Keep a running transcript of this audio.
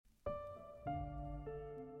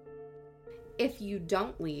If you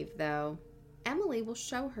don't leave, though, Emily will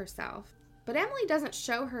show herself. But Emily doesn't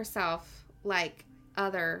show herself like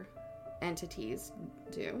other entities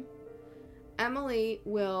do. Emily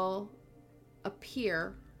will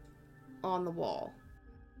appear on the wall.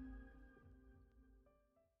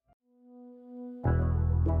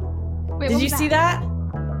 Wait, Did you see that?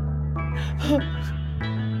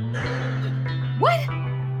 What?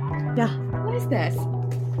 Yeah. What is this?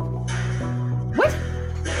 What?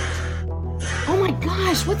 Oh my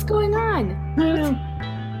gosh, what's going on? I don't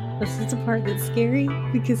know. This is the part that's scary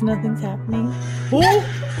because nothing's happening. Oh!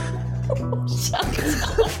 Shut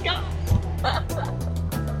up.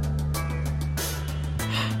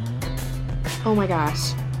 Oh my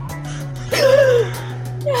gosh.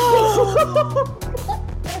 No!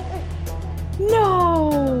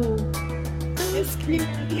 No! That was scary.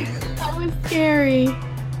 That was scary.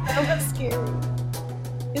 That was scary.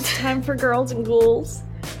 It's time for Girls and Ghouls.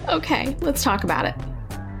 Okay, let's talk about it.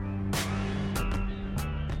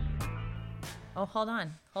 Oh, hold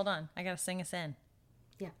on. Hold on. I gotta sing us in.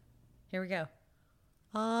 Yeah. Here we go.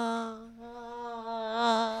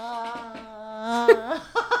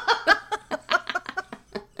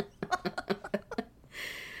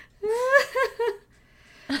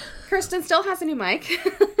 Kirsten still has a new mic.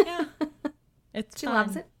 Yeah. It's She fun.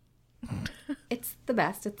 loves it. It's the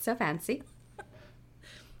best. It's so fancy.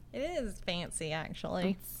 It is fancy,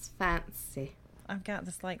 actually. It's fancy. I've got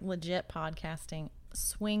this like legit podcasting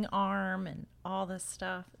swing arm and all this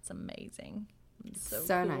stuff. It's amazing. It's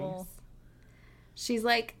so cool. Nice. She's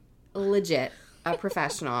like legit a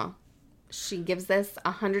professional. She gives this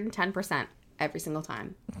 110% every single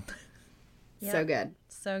time. Yep. So good.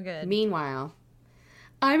 So good. Meanwhile,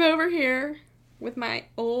 I'm over here with my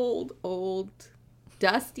old,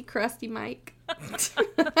 dusty, crusty mic.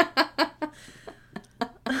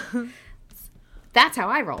 That's how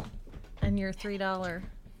I roll. And your $3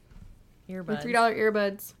 earbuds. My $3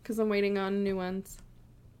 earbuds, because I'm waiting on new ones.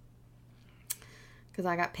 Because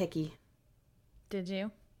I got picky. Did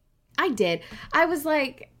you? I did. I was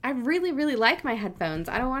like, I really, really like my headphones.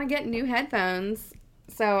 I don't want to get new headphones.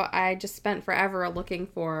 So I just spent forever looking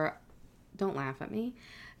for, don't laugh at me,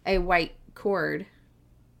 a white cord.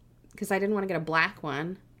 Because I didn't want to get a black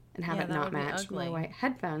one and have it not match my white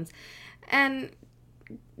headphones. And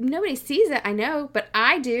nobody sees it, I know, but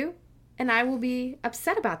I do. And I will be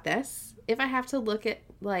upset about this if I have to look at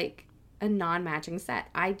like a non-matching set.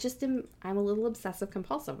 I'm a little obsessive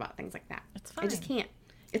compulsive about things like that. It's fine. I just can't.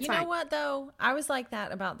 It's fine. You know what though? I was like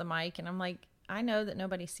that about the mic, and I'm like, I know that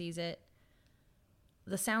nobody sees it.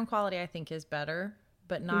 The sound quality I think is better,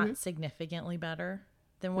 but not significantly better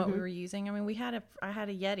than what we were using. I mean, I had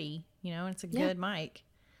a Yeti, and it's a good mic.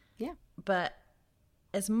 Yeah. But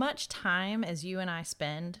as much time as you and I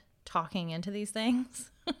spend talking into these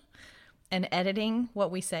things and editing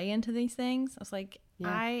what we say into these things, I was like,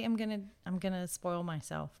 I'm gonna spoil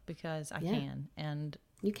myself because I can, and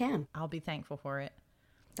you can. I'll be thankful for it.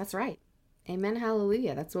 That's right. Amen.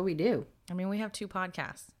 Hallelujah. That's what we do. I mean, we have 2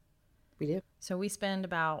 podcasts. We do. So we spend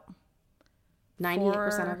about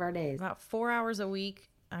 98% of our days. About 4 hours a week.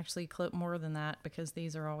 Actually, clip more than that because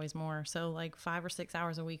these are always more. So like 5 or 6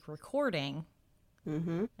 hours a week recording.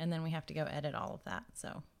 Mm-hmm. And then we have to go edit all of that.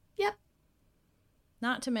 So yep.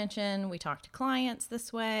 Not to mention we talk to clients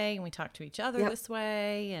this way and we talk to each other this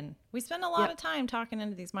way. And we spend a lot of time talking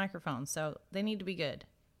into these microphones. So they need to be good.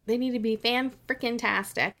 They need to be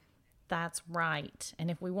fan-frickin-tastic. That's right. And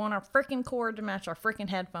if we want our frickin' cord to match our frickin'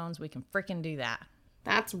 headphones, we can frickin' do that.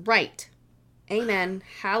 That's right. Amen.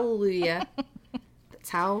 Hallelujah. That's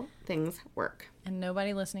how things work. And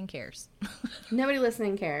nobody listening cares. Nobody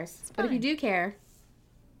listening cares. But if you do care,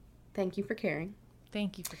 thank you for caring.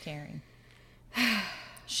 Thank you for caring.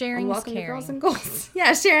 Sharing is caring. Girls and Ghouls.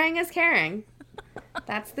 Yeah, sharing is caring.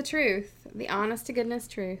 That's the truth. The honest to goodness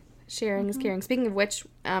truth. Sharing is caring. Speaking of which,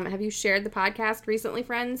 have you shared the podcast recently,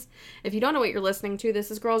 friends? If you don't know what you're listening to, this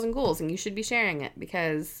is Girls and Ghouls, and you should be sharing it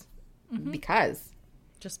because.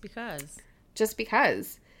 Just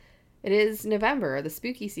because. It is November, the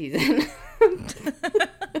spooky season. Is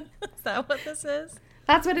that what this is?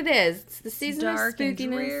 That's what it is. It's the season of spookiness. Dark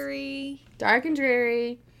and dreary. Dark and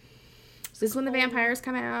dreary. This is when the vampires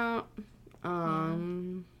come out.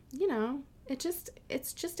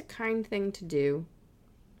 It's just a kind thing to do.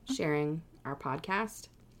 Sharing our podcast.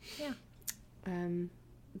 Yeah.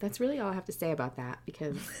 That's really all I have to say about that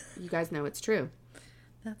because you guys know it's true.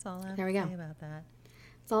 That's all I have to say about that.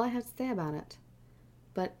 That's all I have to say about it.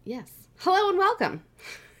 But yes. Hello and welcome.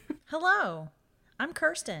 Hello. I'm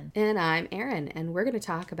Kirsten. And I'm Erin, and we're going to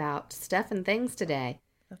talk about stuff and things today.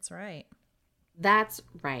 That's right. That's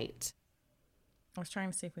right. I was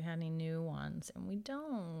trying to see if we had any new ones, and we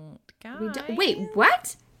don't. Guys. Wait,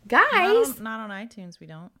 what? Guys? Not on iTunes, we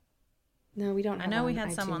don't. No, we don't have I know we on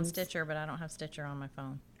had some on iTunes. Stitcher, but I don't have Stitcher on my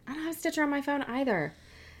phone. I don't have Stitcher on my phone either.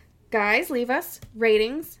 Guys, leave us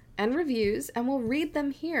ratings and reviews, and we'll read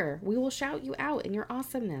them here. We will shout you out in your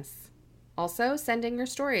awesomeness. Also, send in your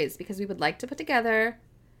stories, because we would like to put together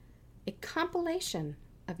a compilation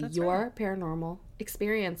of your paranormal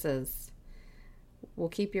experiences. We'll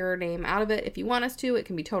keep your name out of it if you want us to. It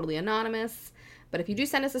can be totally anonymous. But if you do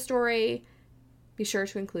send us a story, be sure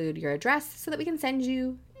to include your address so that we can send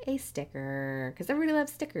you a sticker. Because everybody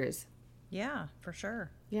loves stickers. Yeah, for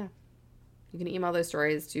sure. Yeah. You can email those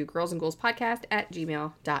stories to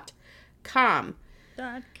girlsandghoulspodcast@gmail.com.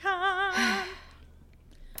 .com.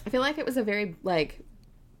 I feel like it was a very,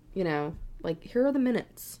 here are the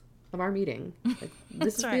minutes of our meeting. Like,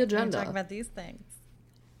 this is right. the agenda. We're talking about these things.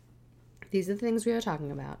 These are the things we are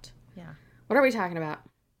talking about. Yeah. What are we talking about?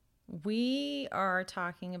 We are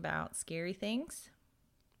talking about scary things.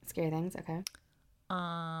 Scary things, okay.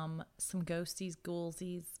 Some ghosties,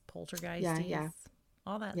 ghoulsies, poltergeisties. Yeah.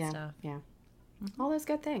 All that stuff. Yeah. All those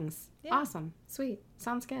good things. Yeah. Awesome. Sweet.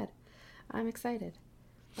 Sounds good. I'm excited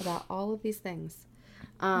about all of these things.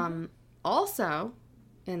 Also,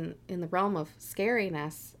 in the realm of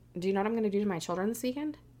scariness, do you know what I'm going to do to my children this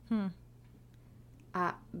weekend?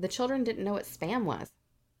 The children didn't know what Spam was.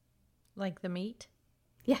 Like the meat?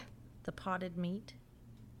 Yeah. The potted meat?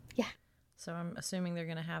 Yeah. So I'm assuming they're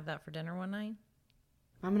going to have that for dinner one night?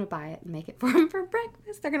 I'm going to buy it and make it for them for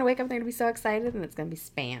breakfast. They're going to wake up, they're going to be so excited, and it's going to be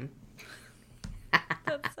Spam.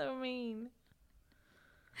 That's so mean.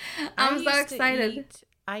 I'm so excited.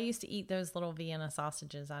 I used to eat those little Vienna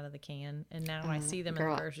sausages out of the can, and now I see them in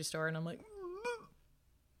the grocery store, and I'm like,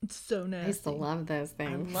 it's so nasty. I used to love those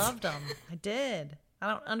things. I loved them. I did. I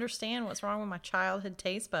don't understand what's wrong with my childhood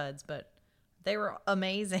taste buds, but they were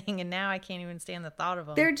amazing, and now I can't even stand the thought of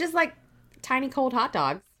them. They're just like tiny cold hot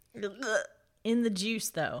dogs. In the juice,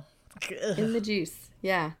 though. In the juice,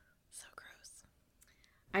 yeah. So gross.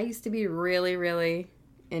 I used to be really, really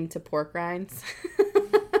into pork rinds.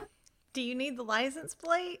 Do you need the license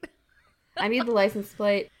plate? I need the license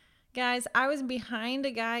plate. Guys, I was behind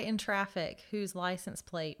a guy in traffic whose license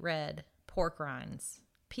plate read pork rinds.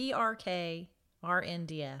 PRKRNDS.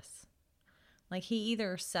 Like, he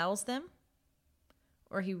either sells them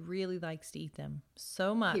or he really likes to eat them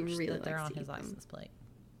so much that they're on his license plate.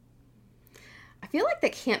 I feel like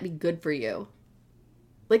that can't be good for you.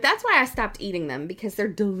 Like, that's why I stopped eating them, because they're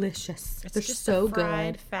delicious. They're just so the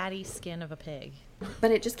fried, good. fatty skin of a pig.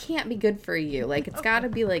 But it just can't be good for you. Like, it's got to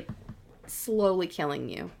be, like, slowly killing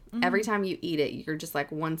you. Mm-hmm. Every time you eat it, you're just,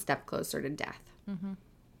 like, one step closer to death. Mm-hmm.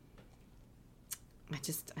 I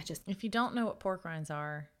just... If you don't know what pork rinds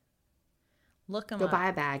are, look them up. Go buy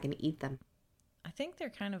a bag and eat them. I think they're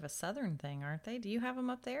kind of a southern thing, aren't they? Do you have them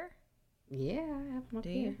up there? Yeah, I have them up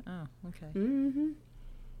here. Oh, okay. Mm-hmm.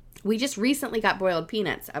 We just recently got boiled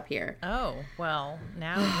peanuts up here. Oh, well,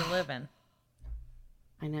 now you're living.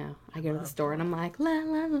 I know. I go to the store and I'm like, la,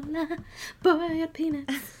 la, la, la, boiled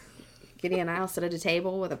peanuts. Gideon and I will sit at a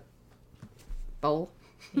table with a bowl.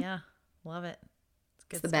 Yeah, love it. It's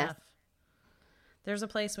good it's the stuff. Best. There's a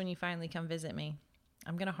place when you finally come visit me.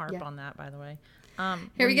 I'm going to harp on that, by the way.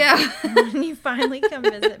 Here we go. When you finally come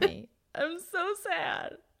visit me. I'm so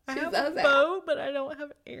sad. I have a Bo, but I don't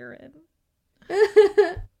have Aaron.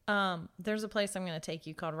 There's a place I'm going to take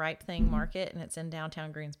you called Ripe Thing Market, and it's in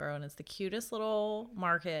downtown Greensboro, and it's the cutest little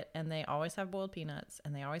market, and they always have boiled peanuts,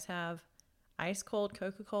 and they always have ice cold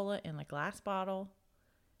Coca-Cola in a glass bottle.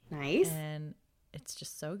 Nice. And it's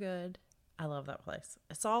just so good. I love that place.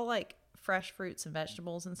 It's all like fresh fruits and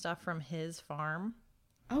vegetables and stuff from his farm.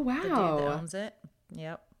 Oh, wow. The dude that owns it.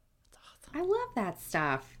 Yep. It's awesome. I love that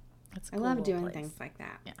stuff. It's a I cool love doing place. things like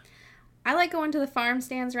that. Yeah. I like going to the farm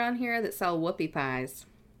stands around here that sell whoopie pies.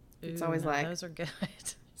 It's Ooh, always like those are good.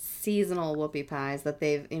 Seasonal whoopie pies that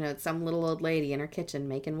they've, it's some little old lady in her kitchen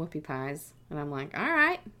making whoopie pies. And I'm like, all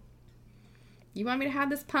right. You want me to have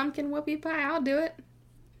this pumpkin whoopie pie? I'll do it.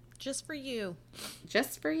 Just for you.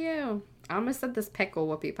 Just for you. I almost said this pickle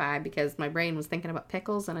whoopie pie because my brain was thinking about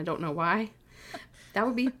pickles and I don't know why. That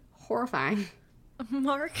would be horrifying.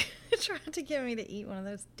 Mark tried to get me to eat one of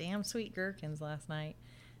those damn sweet gherkins last night.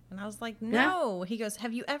 And I was like, no. Yeah. He goes,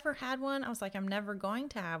 have you ever had one? I was like, I'm never going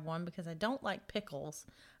to have one because I don't like pickles.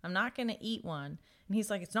 I'm not going to eat one. And he's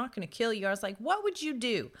like, it's not going to kill you. I was like, what would you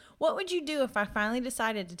do? What would you do if I finally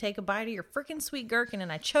decided to take a bite of your freaking sweet gherkin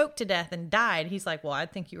and I choked to death and died? He's like, well,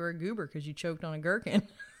 I'd think you were a goober because you choked on a gherkin.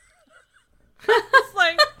 I was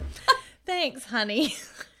like, thanks, honey.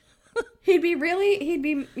 He'd be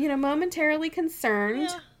momentarily concerned.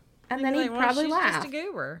 Yeah. And then he'd probably she's laugh. Just a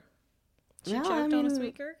goober. She Well, choked on a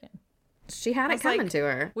sweet gherkin. She had it coming to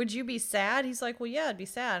her. Would you be sad? He's like, well, yeah, I'd be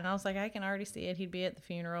sad. And I was like, I can already see it. He'd be at the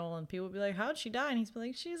funeral and people would be like, how'd she die? And he's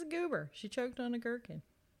like, she's a goober. She choked on a gherkin.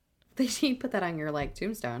 They should put that on your like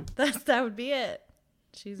tombstone. That would be it.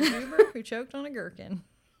 She's a goober who choked on a gherkin.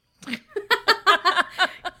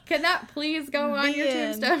 Can that please go on your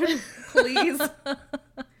tombstone? Please.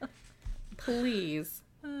 Please.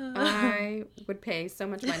 I would pay so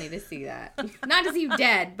much money to see that. Not to see you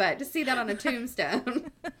dead, but to see that on a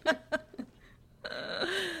tombstone.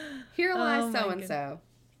 Here lies so-and-so.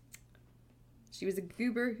 She was a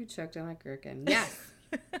goober who choked on a gherkin. Yes.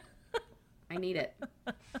 I need it.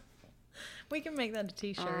 We can make that a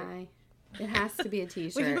t-shirt. It has to be a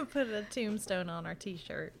t-shirt. We can put a tombstone on our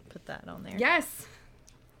t-shirt. Put that on there. Yes.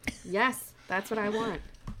 Yes. That's what I want.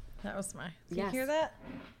 That was my... Did you hear that?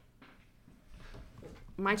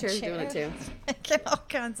 My chair's doing it too. Making all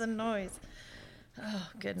kinds of noise. Oh,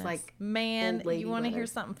 goodness. It's like man, you want to hear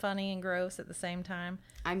something funny and gross at the same time?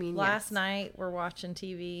 I mean, last night we're watching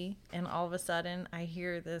TV and all of a sudden I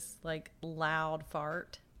hear this like loud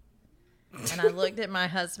fart. And I looked at my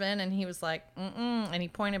husband and he was like, and he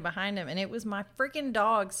pointed behind him and it was my freaking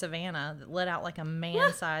dog, Savannah, that let out like a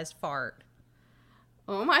man-sized fart.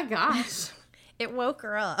 Oh my gosh. It woke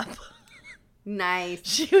her up. Nice.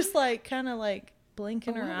 She was like, kind of like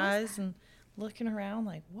blinking her eyes and looking around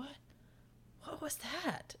like, what was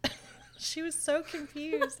that? She was so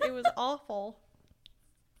confused. It was awful.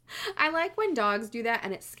 I like when dogs do that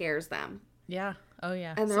and it scares them. Yeah. Oh,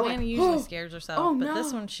 yeah. And Savannah like, usually scares herself. But no.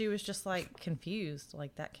 this one, she was just like confused.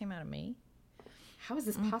 Like, that came out of me. How is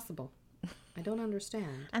this possible? I don't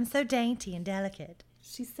understand. I'm so dainty and delicate.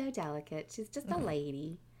 She's so delicate. She's just a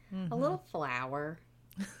lady. A little flower.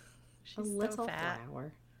 She's a little so fat.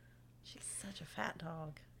 flower. She's such a fat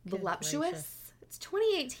dog. Voluptuous. It's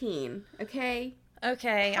 2018, okay?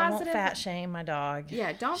 Okay, I won't fat shame my dog.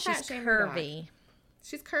 Yeah, don't fat shame her dog. She's curvy.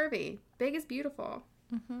 She's curvy. Big is beautiful.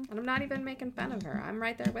 And I'm not even making fun of her. I'm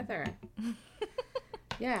right there with her.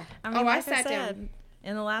 Yeah. I mean, like I sat down.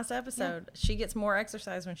 In the last episode, she gets more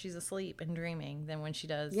exercise when she's asleep and dreaming than when she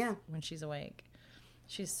does when she's awake.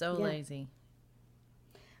 She's so lazy.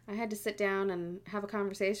 I had to sit down and have a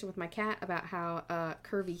conversation with my cat about how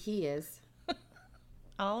curvy he is.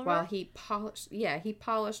 Oliver? While he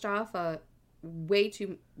polished off a way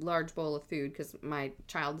too large bowl of food because my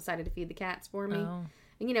child decided to feed the cats for me. Oh.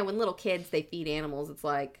 And you know, when little kids, they feed animals, it's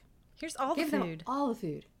like, here's all the food. Give them all the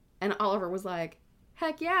food. And Oliver was like,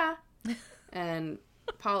 heck yeah. And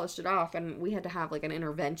polished it off. And we had to have like an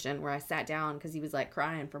intervention where I sat down because he was like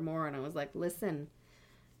crying for more. And I was like, listen,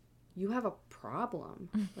 you have a problem.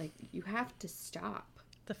 Like, you have to stop.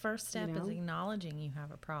 The first step is acknowledging you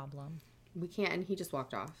have a problem. We can't. And he just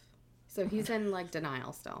walked off. So he's in like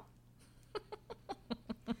denial still.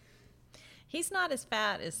 He's not as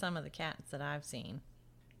fat as some of the cats that I've seen.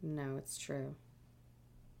 No, it's true.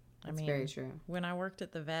 I mean, very true. When I worked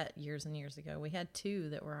at the vet years and years ago, we had 2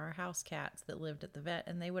 that were our house cats that lived at the vet,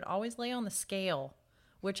 and they would always lay on the scale,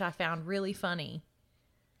 which I found really funny.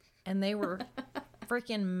 And they were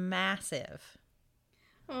freaking massive.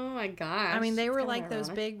 Oh my gosh. I mean, they were like those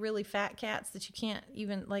big, really fat cats that you can't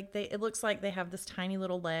even, like, it looks like they have this tiny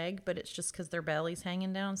little leg, but it's just because their belly's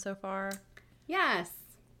hanging down so far. Yes.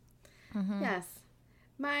 Mm-hmm. Yes.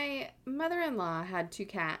 My mother-in-law had 2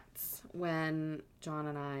 cats when John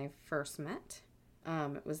and I first met.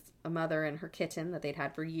 It was a mother and her kitten that they'd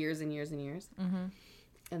had for years and years and years. Mm-hmm.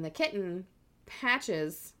 And the kitten,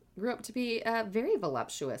 Patches, grew up to be a very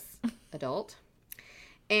voluptuous adult.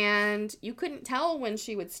 And you couldn't tell when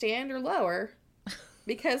she would stand or lower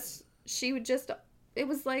because she would it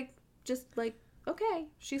was like, okay,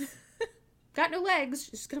 she's got no legs.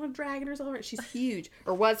 She's kind of dragging herself over. She's huge,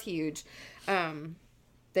 or was huge.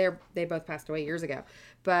 They both passed away years ago.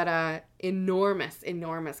 But enormous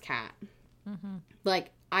cat. Mm-hmm.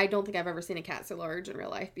 Like, I don't think I've ever seen a cat so large in real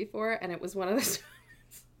life before. And it was one of those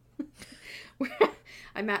where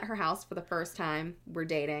I met her house for the first time. We're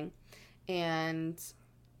dating. And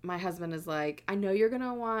my husband is like, I know you're going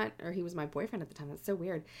to want, or he was my boyfriend at the time. That's so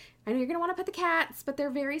weird. I know you're going to want to pet the cats, but they're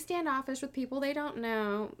very standoffish with people they don't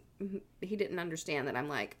know. He didn't understand that I'm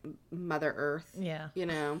like Mother Earth. Yeah. You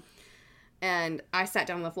know? And I sat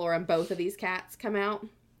down on the floor and both of these cats come out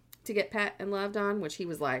to get pet and loved on, which he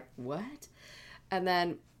was like, what? And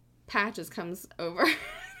then Patches comes over. I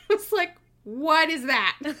was like, what is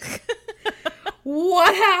that?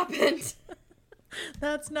 What happened?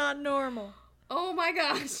 That's not normal. Oh my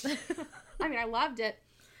gosh. I mean, I loved it.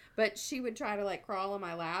 But she would try to like crawl on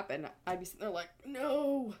my lap and I'd be sitting there like,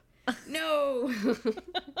 no.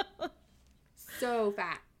 So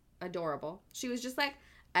fat. adorable. She was just like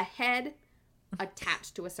a head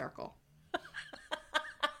attached to a circle.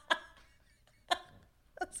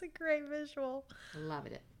 That's a great visual.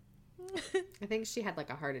 Loved it. I think she had like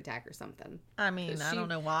a heart attack or something. I mean, I don't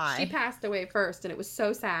know why. She passed away first, and it was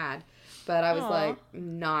so sad. But I was like,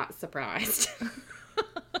 not surprised.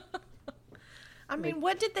 I mean,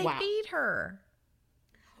 what did they feed her?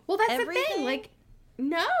 Well, that's the thing. Like,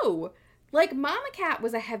 no. Like, Mama Cat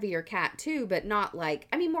was a heavier cat, too, but not like,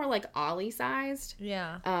 I mean, more like Ollie-sized.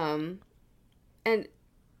 Yeah. And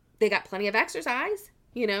they got plenty of exercise.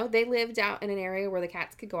 You know, they lived out in an area where the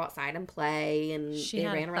cats could go outside and play, and they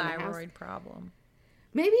ran around the house. She had a thyroid problem.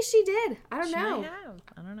 Maybe she did. I don't know. She may have.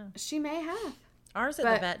 I don't know. She may have. Ours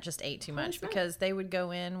at the vet just ate too much because they would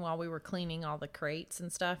go in while we were cleaning all the crates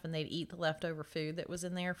and stuff, and they'd eat the leftover food that was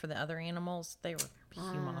in there for the other animals. They were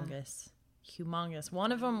humongous. Humongous.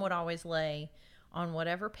 One of them would always lay on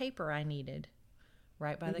whatever paper I needed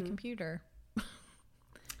right by the computer.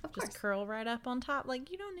 Of course. Just curl right up on top. Like,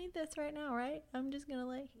 you don't need this right now, right? I'm just going to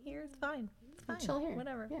lay here. It's fine. It's fine. Chill here.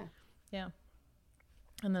 Whatever. Yeah. Yeah.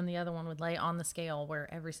 And then the other one would lay on the scale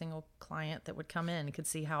where every single client that would come in could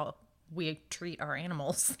see how we treat our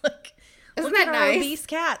animals. Like, isn't look that at nice? Our obese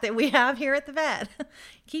cat that we have here at the vet.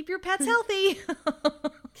 Keep your pets healthy.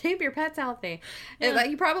 Keep your pets healthy. Yeah.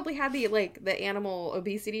 You probably had the animal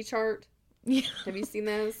obesity chart. Yeah. Have you seen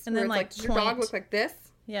those? And then like does your dog look like this?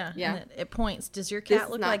 Yeah. Yeah. And it points. Does your cat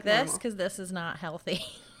look like this? Because this is not healthy.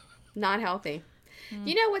 Not healthy.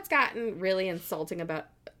 You know what's gotten really insulting about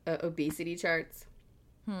obesity charts?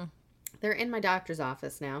 They're in my doctor's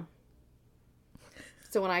office now.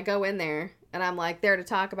 So when I go in there and I'm like there to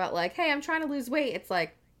talk about like, hey, I'm trying to lose weight. It's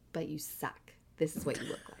like, but you suck. This is what you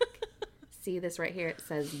look like. See this right here? It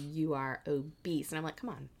says you are obese. And I'm like, come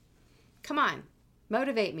on.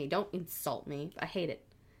 Motivate me. Don't insult me. I hate it.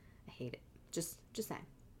 Just saying.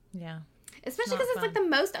 Yeah. Especially because it's like the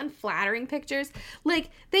most unflattering pictures. Like,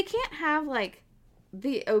 they can't have like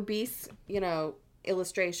the obese,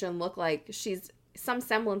 illustration look like she's some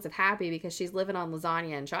semblance of happy because she's living on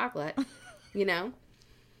lasagna and chocolate,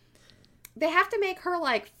 They have to make her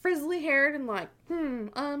like frizzly haired and like,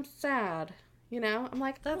 I'm sad. I'm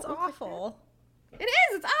like, that's awful. Like that. It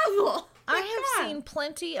is. It's awful. I have seen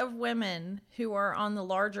plenty of women who are on the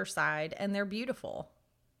larger side and they're beautiful.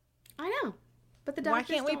 I know. But the why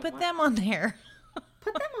can't we put them on there?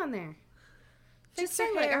 Put them on there. Fix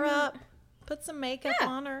her hair up. Put some makeup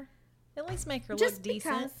on her. At least make her look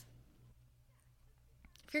decent.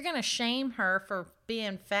 If you're going to shame her for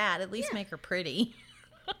being fat, at least make her pretty.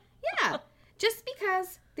 Yeah. Just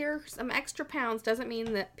because there's some extra pounds doesn't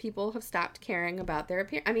mean that people have stopped caring about their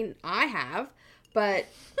appearance. I mean, I have, but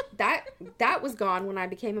that was gone when I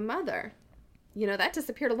became a mother. That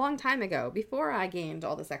disappeared a long time ago before I gained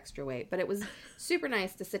all this extra weight. But it was super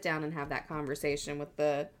nice to sit down and have that conversation with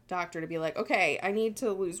the doctor to be like, okay, I need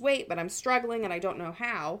to lose weight, but I'm struggling and I don't know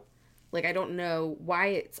how. Like, I don't know why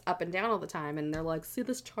it's up and down all the time. And they're like, see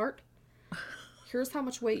this chart? Here's how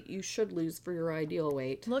much weight you should lose for your ideal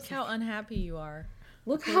weight. Look how unhappy you are.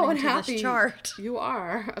 Look how unhappy you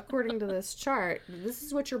are according to this chart. This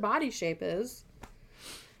is what your body shape is.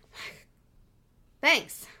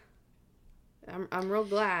 Thanks. I'm real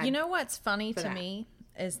glad. You know what's funny to me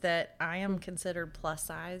is that I am considered plus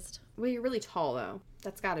sized. Well, you're really tall though.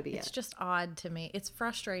 That's got to be it. It's just odd to me. It's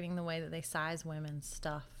frustrating the way that they size women's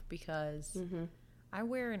stuff because I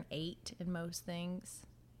wear an 8 in most things,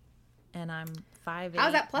 and I'm 5'8".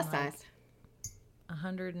 How's that plus size?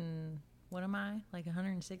 100 and what am I? Like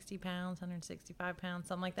 160 pounds, 165 pounds,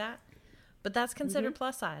 something like that. But that's considered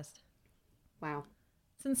plus sized. Wow,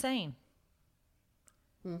 it's insane.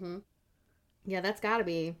 Yeah, that's got to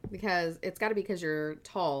be because you're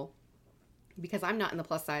tall. Because I'm not in the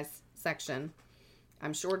plus size section.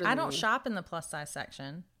 I'm shorter than I don't shop in the plus size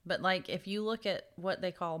section. But like if you look at what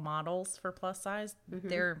they call models for plus size,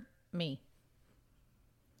 they're me.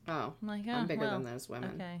 Oh. I'm like, I'm bigger than those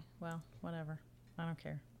women. Okay, well, whatever. I don't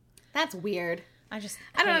care. That's weird. I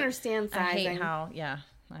don't understand sizing. I hate how,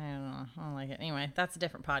 I don't know. I don't like it. Anyway, that's a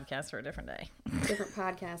different podcast for a different day. Different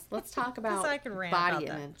podcast. Let's talk about I could rant body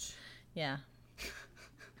about image. Yeah.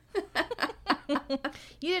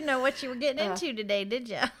 You didn't know what you were getting into today, did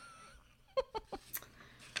you?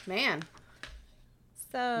 Man.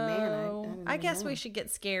 So, I guess we should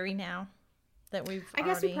get scary now that I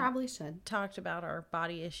guess we probably should. Talked about our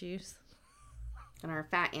body issues. And our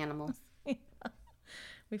fat animals.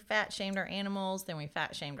 We fat shamed our animals, then we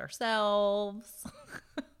fat shamed ourselves.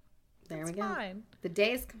 There we go. Fine. The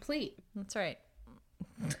day is complete. That's right.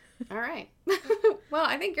 All right. Well,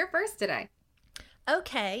 I think you're first today.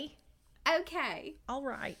 Okay. All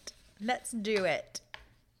right. Let's do it.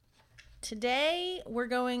 Today, we're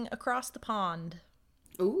going across the pond.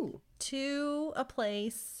 Ooh. To a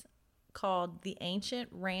place called the Ancient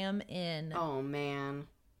Ram Inn. Oh, man.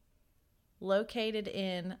 Located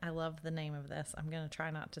in, I love the name of this. I'm going to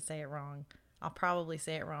try not to say it wrong. I'll probably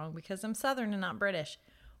say it wrong because I'm Southern and not British.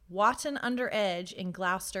 Watton-under-Edge in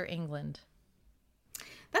Gloucester, England.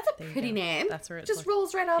 That's a pretty name. That's where it just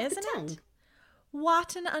rolls right off Isn't the tongue. It?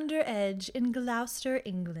 Watton-under-Edge in Gloucester,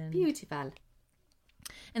 England. Beautiful.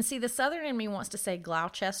 And see, the Southern in me wants to say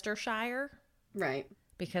Gloucestershire. Right.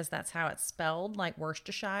 Because that's how it's spelled, like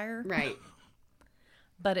Worcestershire. Right.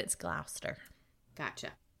 But it's Gloucester.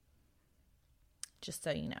 Gotcha. Just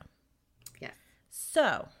so you know. Yeah.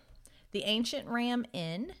 So, the Ancient Ram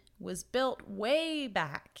Inn was built way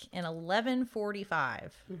back in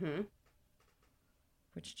 1145. Mm-hmm.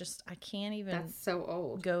 Which just, I can't even... That's so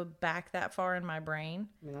old. Go back that far in my brain.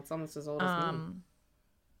 I mean, that's almost as old as me.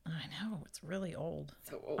 I know, it's really old.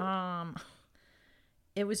 So old.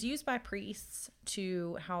 It was used by priests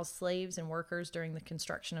to house slaves and workers during the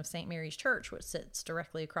construction of St. Mary's Church, which sits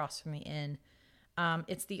directly across from the inn.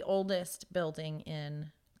 It's the oldest building in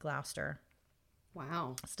Gloucester.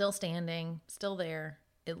 Wow. Still standing, still there.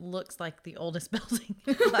 It looks like the oldest building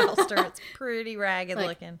in Gloucester. It's pretty ragged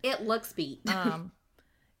looking. It looks beat.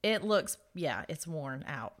 It looks, yeah, it's worn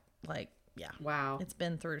out. Like, yeah. Wow. It's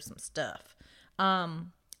been through some stuff.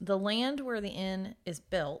 The land where the inn is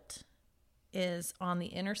built is on the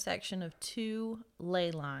intersection of two ley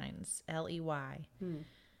lines, L-E-Y.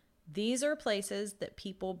 These are places that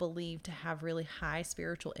people believe to have really high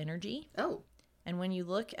spiritual energy. Oh. And when you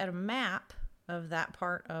look at a map of that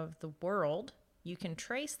part of the world, you can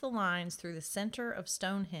trace the lines through the center of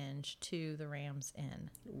Stonehenge to the Ram's Inn.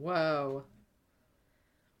 Whoa.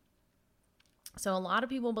 So a lot of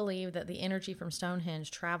people believe that the energy from Stonehenge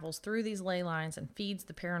travels through these ley lines and feeds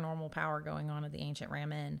the paranormal power going on at the Ancient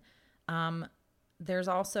Ram Inn. There's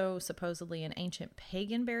also supposedly an ancient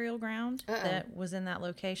pagan burial ground that was in that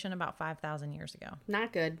location about 5,000 years ago.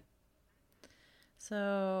 Not good.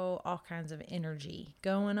 So all kinds of energy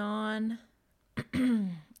going on.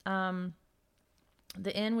 The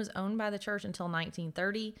inn was owned by the church until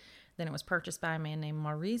 1930. Then it was purchased by a man named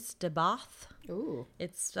Maurice de Bath. Ooh.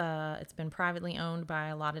 It's been privately owned by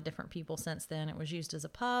a lot of different people since then. It was used as a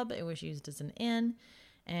pub. It was used as an inn.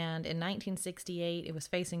 And in 1968, it was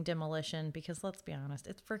facing demolition because, let's be honest,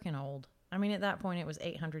 it's freaking old. I mean, at that point, it was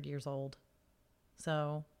 800 years old.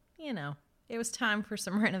 So, you know, it was time for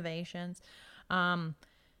some renovations.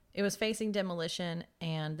 It was facing demolition,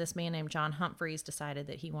 and this man named John Humphreys decided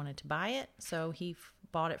that he wanted to buy it. So he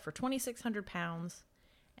bought it for £2,600,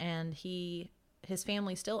 and his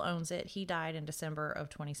family still owns it. He died in December of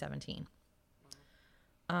 2017.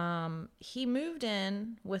 He moved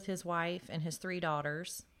in with his wife and his 3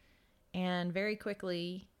 daughters, and very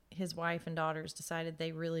quickly his wife and daughters decided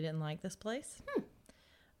they really didn't like this place.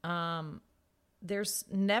 There's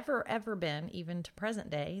never ever been, even to present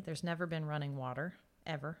day, there's never been running water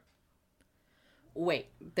ever. Wait,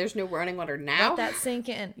 there's no running water now? Let that sink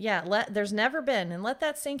in. Yeah, there's never been, and let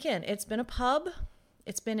that sink in. It's been a pub,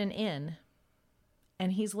 it's been an inn,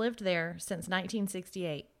 and he's lived there since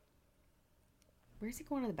 1968. Where's he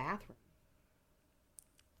going to the bathroom?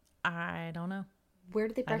 I don't know. Where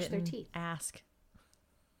do they brush their teeth? Ask.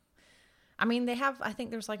 I mean, they have, I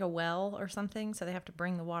think there's like a well or something, so they have to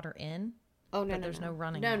bring the water in. Oh, no, but there's no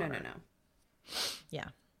running water. No. Yeah.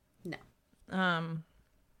 No.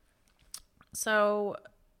 So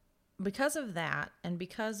because of that, and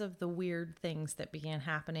because of the weird things that began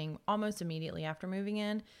happening almost immediately after moving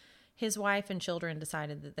in, his wife and children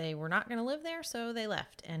decided that they were not going to live there, so they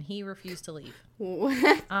left, and he refused to leave.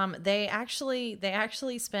 They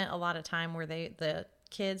actually spent a lot of time where the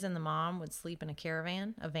kids and the mom would sleep in a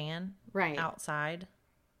van, right, outside,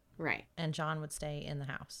 right, and John would stay in the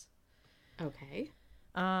house. Okay.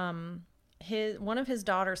 One of his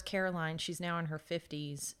daughters, Caroline, she's now in her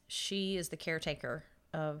 50s. She is the caretaker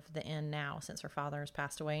of the inn now since her father has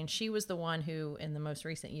passed away. And she was the one who, in the most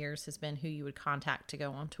recent years, has been who you would contact to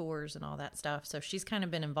go on tours and all that stuff. So she's kind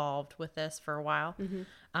of been involved with this for a while.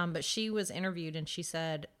 Mm-hmm. But she was interviewed and she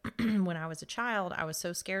said, when I was a child, I was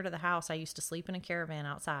so scared of the house. I used to sleep in a caravan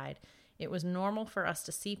outside. It was normal for us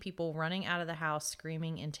to see people running out of the house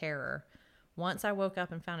screaming in terror. Once I woke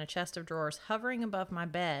up and found a chest of drawers hovering above my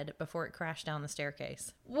bed before it crashed down the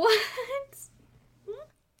staircase. What?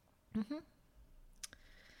 Mm-hmm.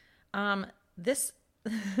 This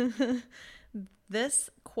this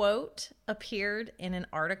quote appeared in an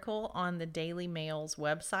article on the Daily Mail's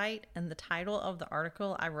website, and the title of the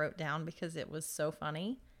article I wrote down because it was so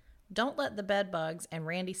funny. Don't let the bed bugs and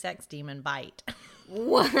Randy Sex Demon bite.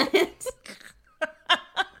 What?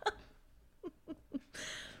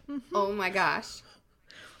 Oh my gosh.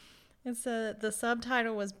 It's the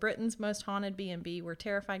subtitle was Britain's Most Haunted B&B, where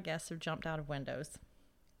terrified guests have jumped out of windows.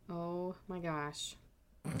 Oh my gosh.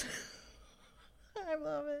 I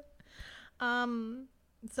love it.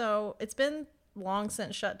 So it's been long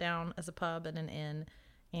since shut down as a pub and an inn,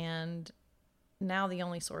 and now the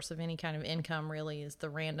only source of any kind of income really is the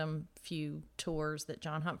random few tours that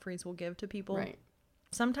John Humphreys will give to people. Right.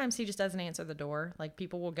 Sometimes he just doesn't answer the door. Like,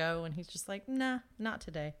 people will go and he's just like, nah, not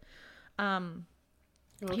today.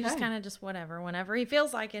 He just kind of just whatever. Whenever he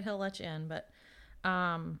feels like it, he'll let you in. But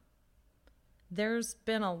there's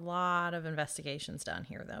been a lot of investigations done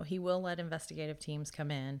here, though. He will let investigative teams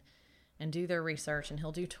come in and do their research, and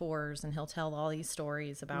he'll do tours, and he'll tell all these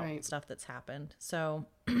stories about stuff that's happened. So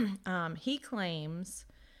he claims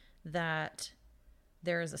that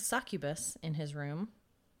there is a succubus in his room.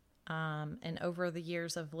 And over the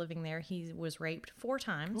years of living there, he was raped 4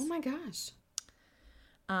 times. Oh my gosh.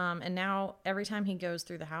 And now every time he goes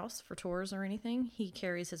through the house for tours or anything, he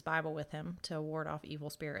carries his Bible with him to ward off evil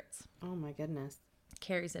spirits. Oh my goodness.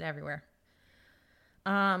 Carries it everywhere.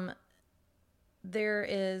 There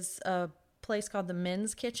is a place called the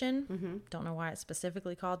Men's Kitchen. Mm-hmm. Don't know why it's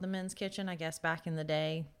specifically called the Men's Kitchen. I guess back in the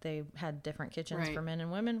day, they had different kitchens for men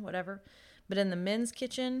and women, whatever. But in the Men's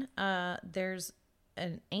Kitchen, there's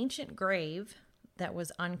an ancient grave that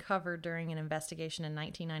was uncovered during an investigation in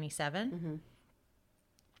 1997.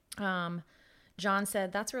 Mm-hmm. John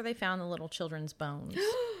said that's where they found the little children's bones.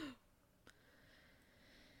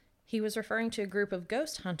 He was referring to a group of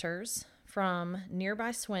ghost hunters from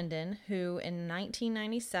nearby Swindon who in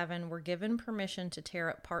 1997 were given permission to tear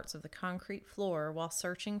up parts of the concrete floor while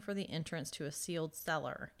searching for the entrance to a sealed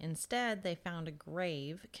cellar. Instead, they found a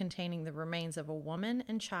grave containing the remains of a woman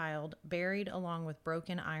and child buried along with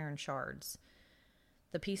broken iron shards.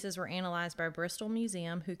 The pieces were analyzed by Bristol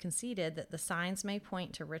Museum, who conceded that the signs may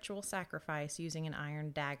point to ritual sacrifice using an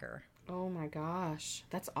iron dagger. Oh my gosh,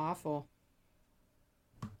 that's awful.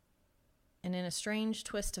 And in a strange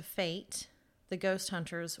twist of fate, the ghost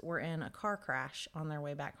hunters were in a car crash on their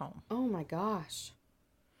way back home. Oh my gosh.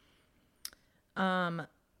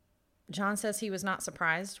 John says he was not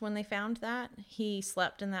surprised when they found that. He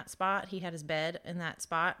slept in that spot. He had his bed in that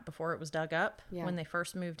spot before it was dug up when they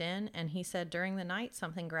first moved in. And he said during the night,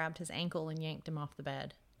 something grabbed his ankle and yanked him off the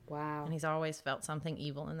bed. Wow. And he's always felt something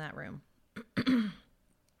evil in that room.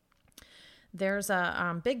 There's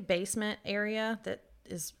a big basement area that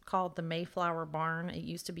is called the Mayflower Barn. It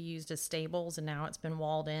used to be used as stables, and now it's been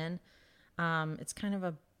walled in. It's kind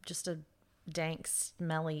of just a dank,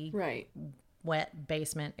 smelly, wet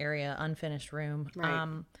basement area, unfinished room.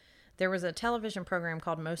 Right. There was a television program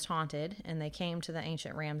called Most Haunted, and they came to the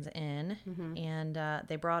Ancient Ram's Inn, and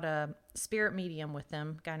they brought a spirit medium with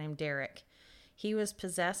them, a guy named Derek. He was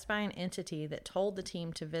possessed by an entity that told the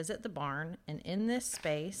team to visit the barn, and in this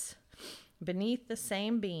space, beneath the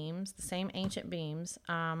same beams, the same ancient beams,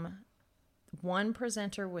 one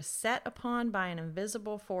presenter was set upon by an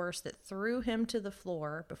invisible force that threw him to the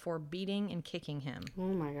floor before beating and kicking him. Oh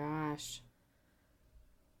my gosh.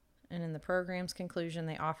 And in the program's conclusion,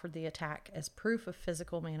 they offered the attack as proof of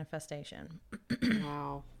physical manifestation.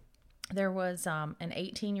 Wow. There was an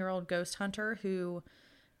 18-year-old ghost hunter who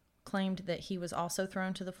claimed that he was also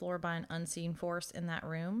thrown to the floor by an unseen force in that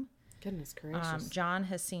room. Goodness gracious. John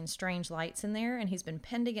has seen strange lights in there, and he's been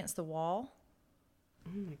pinned against the wall.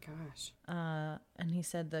 Oh my gosh. And he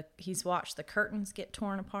said he's watched the curtains get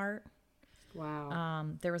torn apart. Wow.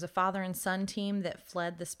 There was a father and son team that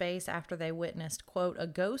fled the space after they witnessed, quote, a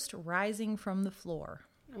ghost rising from the floor.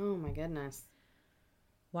 Oh my goodness.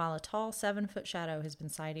 While a tall 7-foot shadow has been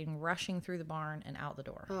sighted rushing through the barn and out the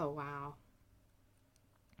door. Oh, wow.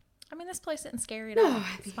 I mean, this place isn't scary at all.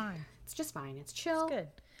 It's fine. It's just fine. It's chill. It's good.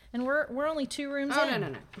 And we're only 2 rooms in. Oh,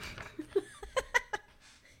 no.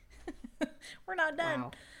 We're not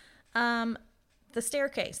done. Wow. The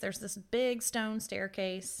staircase. There's this big stone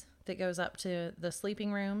staircase that goes up to the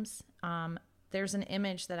sleeping rooms. There's an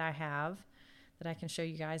image that I have that I can show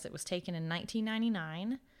you guys. It was taken in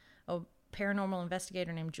 1999. A paranormal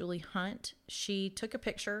investigator named Julie Hunt. She took a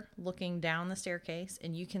picture looking down the staircase,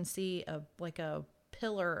 and you can see a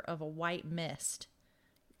pillar of a white mist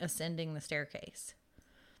ascending the staircase.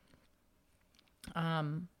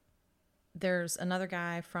 There's another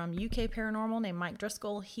guy from UK Paranormal named Mike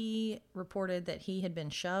Driscoll. He reported that he had been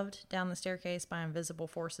shoved down the staircase by invisible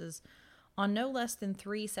forces on no less than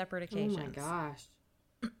 3 separate occasions. Oh my gosh.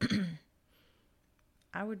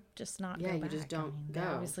 I would just not go back. Yeah, you just don't go. They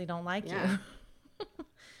obviously don't like you.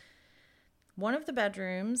 One of the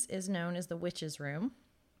bedrooms is known as the witch's room.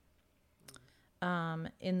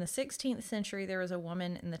 In the 16th century, there was a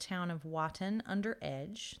woman in the town of Wotton under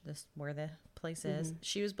Edge, this where the place is.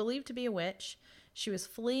 She was believed to be a witch. She was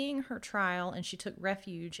fleeing her trial, and she took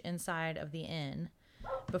refuge inside of the inn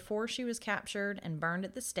before she was captured and burned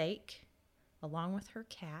at the stake, along with her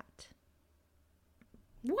cat.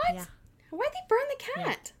 What? Yeah. Why'd they burn the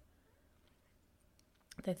cat?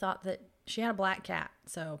 Yeah. They thought that she had a black cat,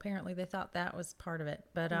 so apparently they thought that was part of it.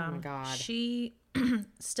 But Oh my God. she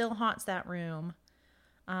still haunts that room.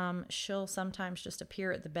 She'll sometimes just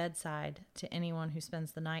appear at the bedside to anyone who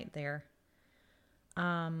spends the night there.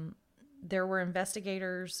 There were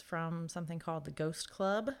investigators from something called the Ghost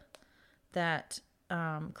Club that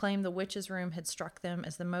claimed the witch's room had struck them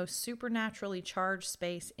as the most supernaturally charged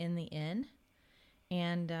space in the inn.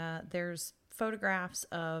 And there's photographs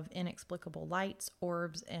of inexplicable lights,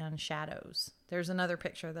 orbs, and shadows. There's another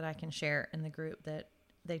picture that I can share in the group that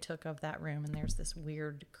they took of that room, and there's this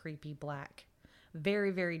weird, creepy black,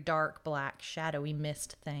 very, very dark black, shadowy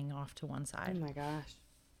mist thing off to one side. Oh my gosh.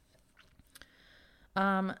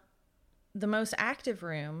 The most active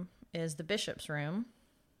room is the bishop's room,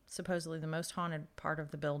 supposedly the most haunted part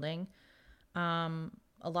of the building. A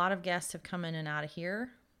lot of guests have come in and out of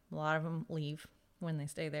here. A lot of them leave when they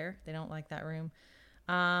stay there. They don't like that room.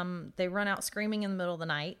 They run out screaming in the middle of the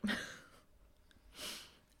night.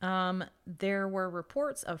 There were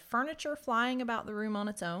reports of furniture flying about the room on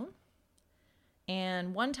its own.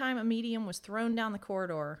 And one time a medium was thrown down the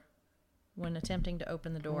corridor when attempting to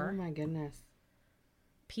open the door. Oh my goodness.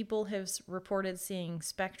 People have reported seeing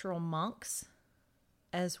spectral monks,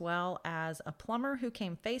 as well as a plumber who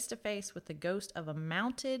came face to face with the ghost of a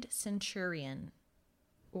mounted centurion.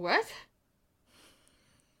 What?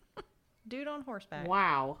 Dude on horseback.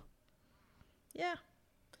 Wow. Yeah.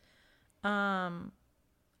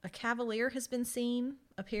 A cavalier has been seen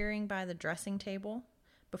appearing by the dressing table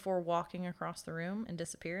before walking across the room and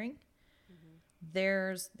disappearing.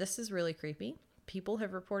 This is really creepy. People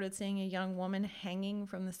have reported seeing a young woman hanging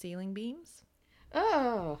from the ceiling beams.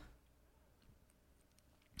 Oh.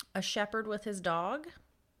 A shepherd with his dog.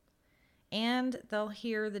 And they'll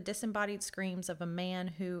hear the disembodied screams of a man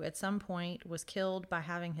who at some point was killed by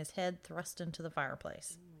having his head thrust into the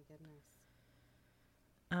fireplace. Oh my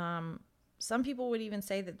goodness. Some people would even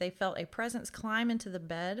say that they felt a presence climb into the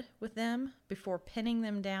bed with them before pinning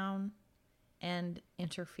them down and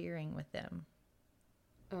interfering with them.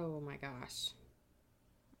 Oh my gosh.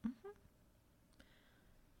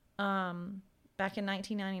 Back in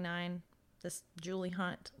 1999, this Julie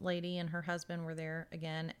Hunt lady and her husband were there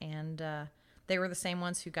again, and they were the same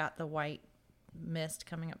ones who got the white mist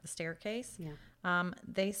coming up the staircase. Yeah.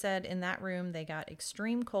 They said in that room they got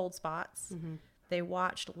extreme cold spots. Mm-hmm. They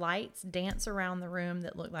watched lights dance around the room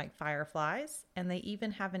that looked like fireflies, and they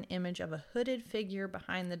even have an image of a hooded figure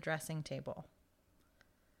behind the dressing table.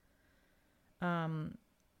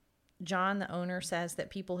 John, the owner, says that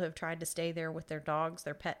people have tried to stay there with their dogs,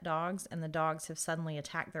 their pet dogs, and the dogs have suddenly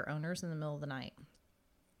attacked their owners in the middle of the night.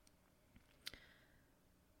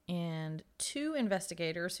 And 2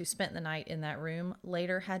 investigators who spent the night in that room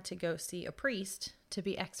later had to go see a priest to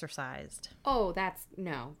be exorcised. Oh, that's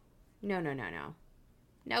no. No.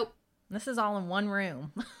 Nope. This is all in one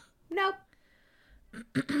room. Nope.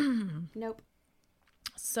 Nope.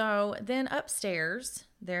 So then upstairs,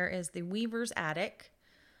 there is the Weaver's attic.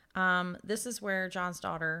 This is where John's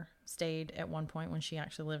daughter stayed at one point when she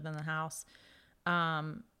actually lived in the house.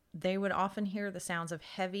 They would often hear the sounds of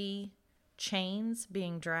heavy chains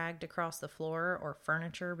being dragged across the floor or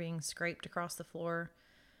furniture being scraped across the floor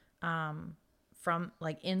from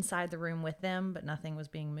like inside the room with them, but nothing was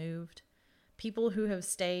being moved. People who have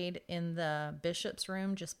stayed in the bishop's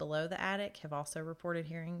room just below the attic have also reported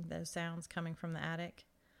hearing those sounds coming from the attic.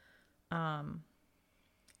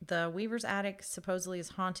 The Weaver's attic supposedly is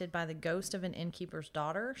haunted by the ghost of an innkeeper's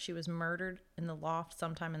daughter. She was murdered in the loft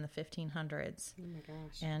sometime in the 1500s. Oh my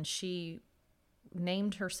gosh. And she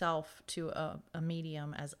named herself to a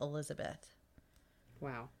medium as Elizabeth.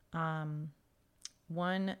 Wow.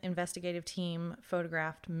 One investigative team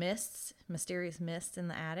photographed mysterious mists in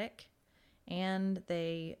the attic, and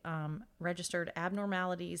they registered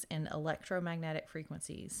abnormalities in electromagnetic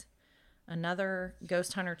frequencies. Another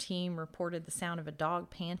ghost hunter team reported the sound of a dog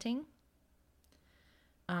panting.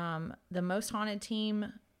 The most haunted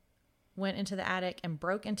team went into the attic and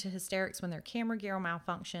broke into hysterics when their camera gear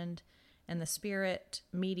malfunctioned, and the spirit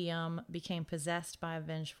medium became possessed by a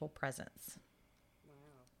vengeful presence.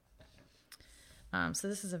 Wow. So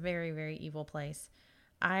this is a very, very evil place.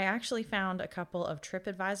 I actually found a couple of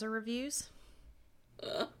TripAdvisor reviews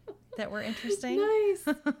that were interesting. Nice.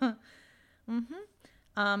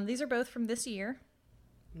 These are both from this year.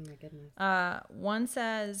 Oh my goodness. One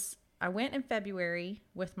says, I went in February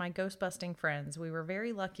with my ghost busting friends. We were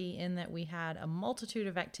very lucky in that we had a multitude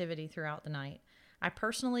of activity throughout the night. I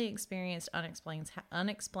personally experienced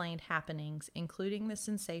unexplained happenings, including the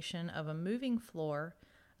sensation of a moving floor,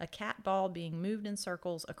 a cat ball being moved in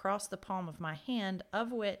circles across the palm of my hand,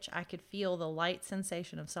 of which I could feel the light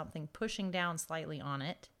sensation of something pushing down slightly on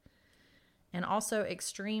it, and also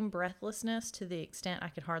extreme breathlessness to the extent I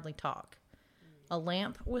could hardly talk. A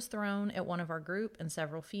lamp was thrown at one of our group, and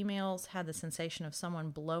several females had the sensation of someone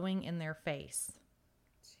blowing in their face.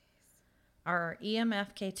 Jeez. Our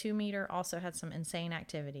EMF K2 meter also had some insane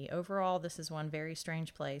activity. Overall, this is one very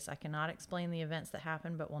strange place. I cannot explain the events that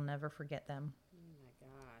happened, but will never forget them. Oh my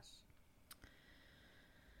gosh.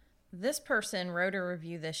 This person wrote a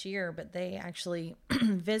review this year, but they actually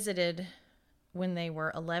visited when they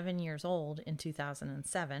were 11 years old in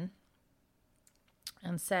 2007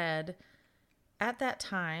 and said, at that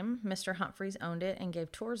time, Mr. Humphreys owned it and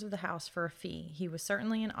gave tours of the house for a fee. He was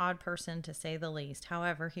certainly an odd person, to say the least.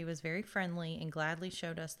 However, he was very friendly and gladly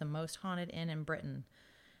showed us the most haunted inn in Britain.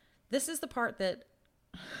 This is the part that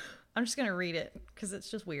I'm just going to read it because it's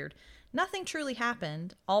just weird. Nothing truly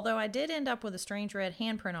happened, although I did end up with a strange red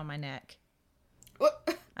handprint on my neck.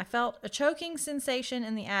 What? I felt a choking sensation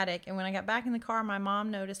in the attic, and when I got back in the car, my mom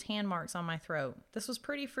noticed hand marks on my throat. This was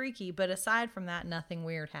pretty freaky, but aside from that, nothing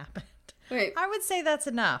weird happened. Wait. I would say that's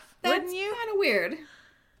enough. That's wouldn't you? kind of weird.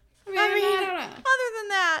 I don't know. Other than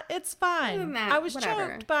that, it's fine. Other than that, I was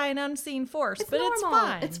whatever. choked by an unseen force, It's but normal. it's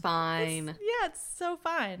fine. It's fine. It's so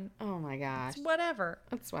fine. Oh my gosh. It's whatever.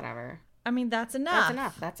 It's whatever. I mean, that's enough. That's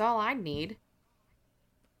enough. That's all I need.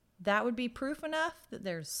 That would be proof enough that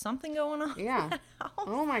there's something going on. Yeah. In that house.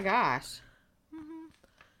 Oh my gosh.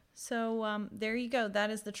 So there you go. That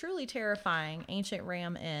is the truly terrifying Ancient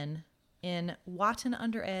Ram Inn in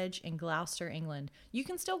Watton-under-Edge in Gloucester, England. You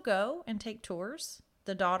can still go and take tours.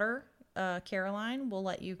 The daughter, Caroline, will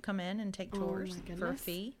let you come in and take tours for a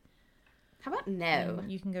fee. How about no?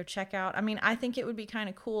 And you can go check out. I mean, I think it would be kind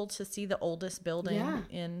of cool to see the oldest building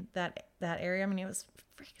in that area. I mean, it's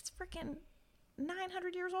freaking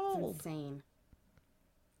 900 years old.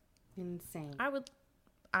 Insane.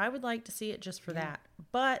 I would like to see it just for that.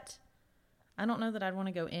 But I don't know that I'd want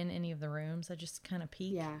to go in any of the rooms. I just kind of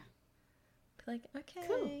peek. Yeah. Be like, okay.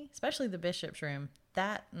 Cool. Especially the bishop's room.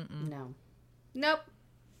 That, No.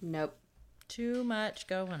 Nope. Too much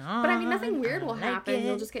going on. But I mean, nothing weird will happen.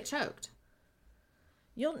 You'll just get choked.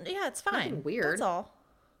 Yeah, it's fine. Nothing weird. That's all.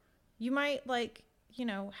 You might,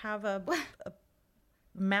 have a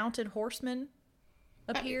mounted horseman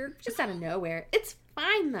appear. Just out of nowhere. It's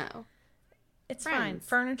fine, though. It's fine.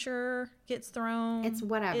 Furniture gets thrown. It's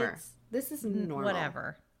whatever. This is normal.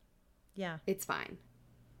 Whatever. Yeah. It's fine.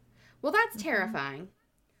 Well, that's terrifying.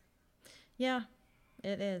 Yeah,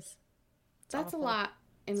 it is. That's awful. a lot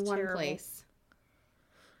in one terrible. place.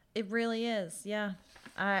 It really is. Yeah.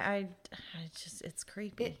 I just, it's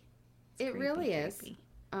creepy. It really is.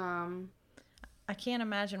 I can't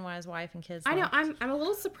imagine why his wife and kids I know. left. I'm a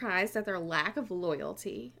little surprised at their lack of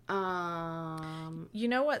loyalty. You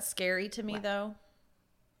know what's scary to me though?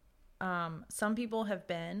 Some people have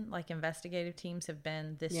been, like investigative teams have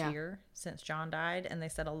been this year since John died, and they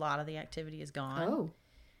said a lot of the activity is gone. Oh.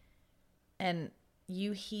 And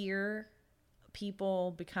you hear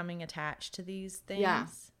people becoming attached to these things. Yeah.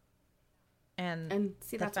 And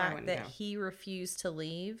see, the that's why I fact wouldn't that go. he refused to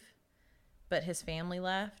leave, but his family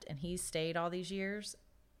left, and he stayed all these years,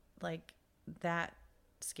 like, that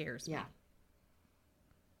scares me. Yeah.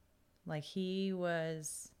 Like, he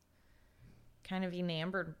was kind of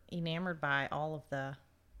enamored by all of the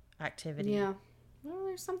activity. Yeah. Well,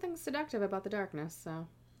 there's something seductive about the darkness, so.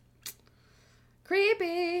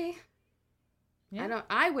 Creepy. Yeah. I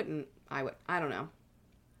don't know.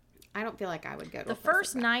 I don't feel like I would go to The a place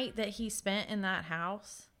first like that. night that he spent in that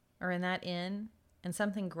house or in that inn and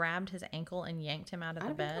something grabbed his ankle and yanked him out of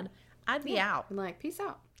the bed, I'd be out. I'm like, peace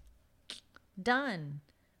out. Done.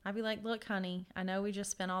 I'd be like, look, honey, I know we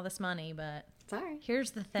just spent all this money, but Sorry.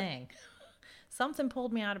 here's the thing. Something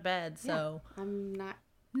pulled me out of bed, so I'm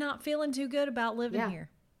not feeling too good about living here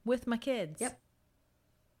with my kids. Yep.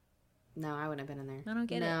 No, I wouldn't have been in there. I don't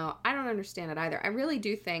get it. No, I don't understand it either. I really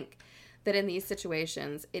do think that in these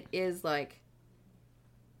situations, it is like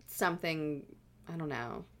something, I don't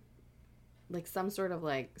know, like some sort of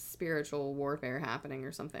like spiritual warfare happening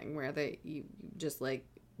or something where you just like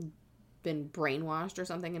been brainwashed or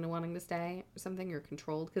something into wanting to stay or something, you're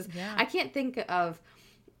controlled. Because I can't think of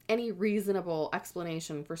any reasonable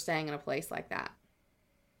explanation for staying in a place like that.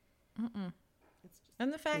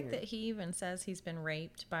 And the fact weird. that he even says he's been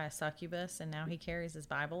raped by a succubus and now he carries his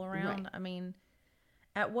Bible around. Right. I mean,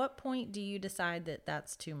 At what point do you decide that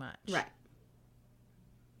that's too much? Right.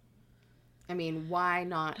 I mean, why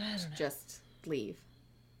not just leave?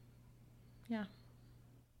 Yeah.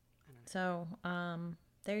 So,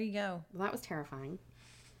 there you go. Well, that was terrifying.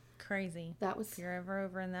 Crazy. That was... If you're ever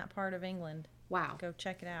over in that part of England, wow. Go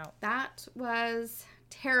check it out. That was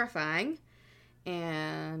terrifying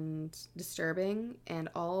and disturbing and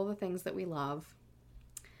all the things that we love.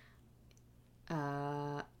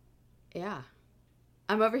 Yeah.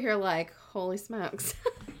 I'm over here like, holy smokes.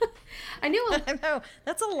 I know.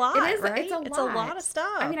 That's a lot, right? It's a lot of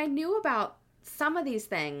stuff. I mean, I knew about some of these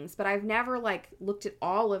things, but I've never like looked at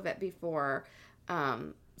all of it before.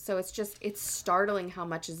 So it's startling how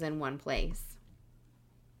much is in one place.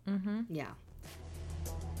 Mm-hmm. Yeah.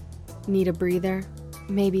 Need a breather?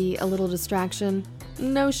 Maybe a little distraction?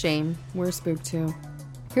 No shame. We're spooked too.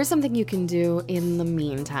 Here's something you can do in the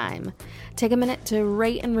meantime. Take a minute to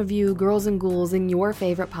rate and review Girls and Ghouls in your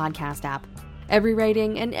favorite podcast app. Every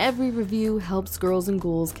rating and every review helps Girls and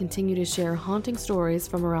Ghouls continue to share haunting stories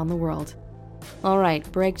from around the world. All right,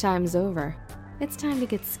 break time's over. It's time to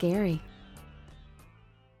get scary.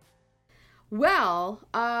 Well,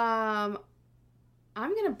 I'm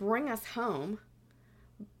going to bring us home.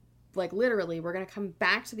 Like, literally, we're going to come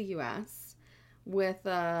back to the U.S. with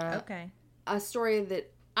a story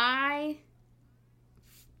that I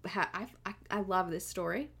love this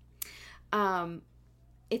story.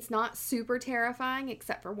 It's not super terrifying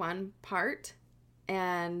except for one part,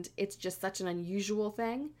 and it's just such an unusual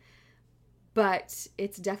thing. But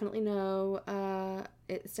it's definitely not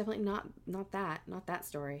that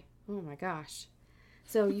story. Oh my gosh.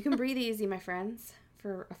 So you can breathe easy, my friends,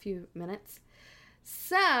 for a few minutes.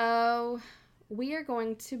 So we are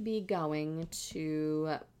going to be going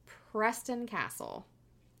to Preston Castle,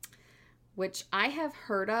 which I have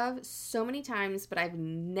heard of so many times, but I've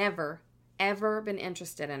never, ever been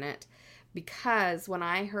interested in it, because when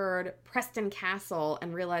I heard Preston Castle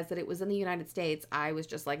and realized that it was in the United States, I was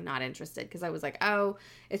just like not interested, because I was like, oh,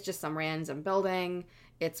 it's just some random building.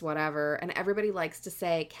 It's whatever. And everybody likes to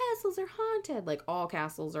say castles are haunted. Like all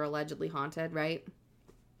castles are allegedly haunted, right?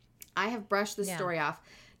 I have brushed this story off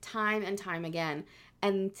time and time again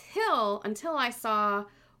until I saw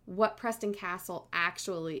what Preston Castle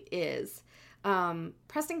actually is.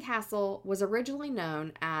 Preston Castle was originally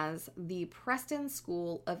known as the Preston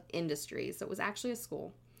School of Industry. So it was actually a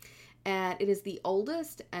school. And it is the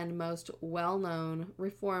oldest and most well-known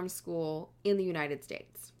reform school in the United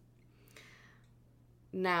States.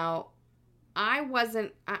 Now, I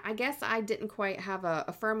guess I didn't quite have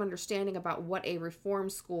a firm understanding about what a reform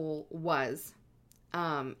school was,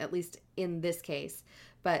 at least in this case.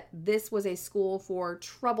 But this was a school for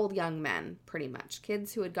troubled young men, pretty much.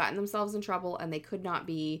 Kids who had gotten themselves in trouble and they could not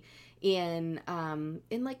be in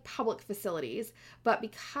like public facilities. But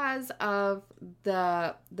because of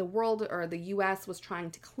the world, or the U.S. was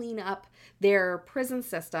trying to clean up their prison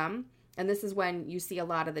system, and this is when you see a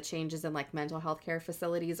lot of the changes in like mental health care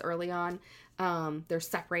facilities early on. They're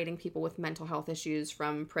separating people with mental health issues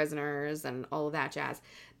from prisoners and all of that jazz.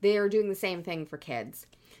 They are doing the same thing for kids.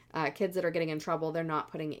 Kids that are getting in trouble, they're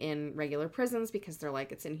not putting in regular prisons because they're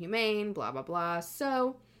like, it's inhumane, blah, blah, blah.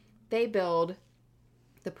 So they build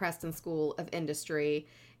the Preston School of Industry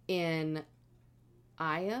in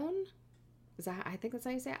Ione. I think that's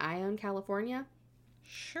how you say it? Ione, California?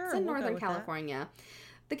 Sure. It's in Northern California.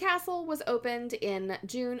 The castle was opened in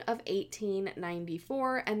June of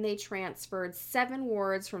 1894, and they transferred 7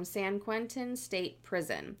 wards from San Quentin State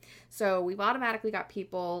Prison. So we've automatically got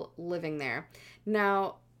people living there.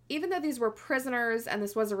 Now, even though these were prisoners and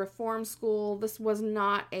this was a reform school, this was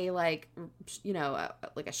not a like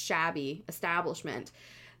a shabby establishment.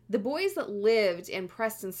 The boys that lived in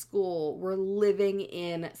Preston School were living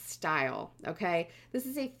in style, okay? This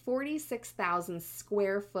is a 46,000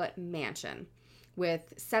 square foot mansion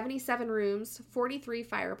with 77 rooms, 43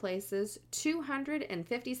 fireplaces,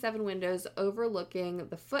 257 windows overlooking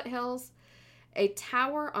the foothills, a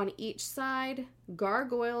tower on each side,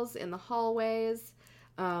 gargoyles in the hallways,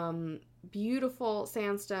 beautiful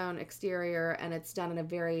sandstone exterior, and it's done in a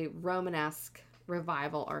very Romanesque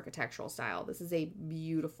revival architectural style. This is a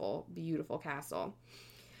beautiful, beautiful castle.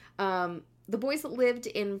 The boys that lived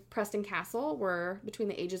in Preston Castle were between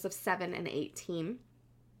the ages of 7 and 18.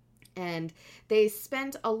 And they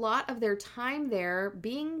spent a lot of their time there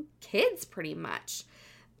being kids, pretty much.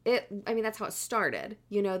 That's how it started.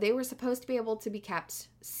 They were supposed to be able to be kept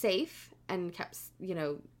safe and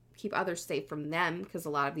keep others safe from them, because a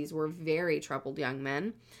lot of these were very troubled young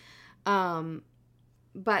men.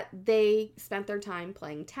 But they spent their time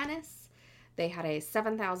playing tennis. They had a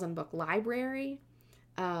 7,000 book library.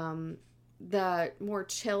 The more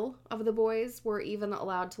chill of the boys were even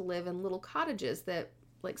allowed to live in little cottages that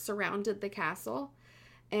like surrounded the castle,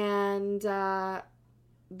 and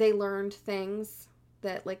they learned things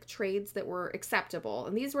that like trades that were acceptable.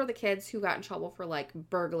 And these were the kids who got in trouble for like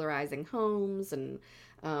burglarizing homes and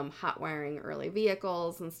hot wiring early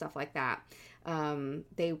vehicles and stuff like that.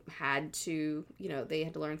 They had to, they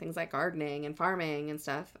had to learn things like gardening and farming and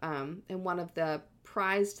stuff. And one of the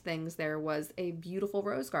prized things there was a beautiful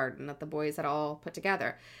rose garden that the boys had all put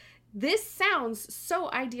together. This sounds so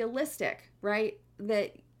idealistic, right?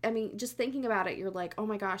 That, I mean, just thinking about it, you're like, oh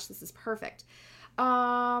my gosh, this is perfect.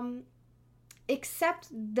 Except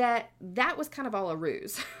that was kind of all a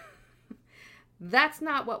ruse. That's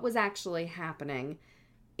not what was actually happening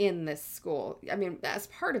in this school. I mean, that's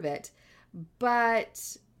part of it.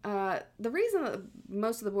 But the reason that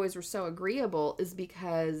most of the boys were so agreeable is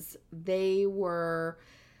because they were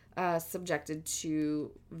subjected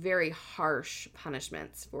to very harsh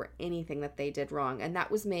punishments for anything that they did wrong. And that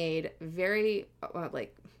was made very,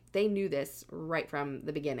 they knew this right from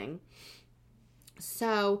the beginning.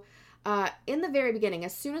 So in the very beginning,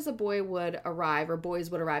 as soon as a boy would arrive, or boys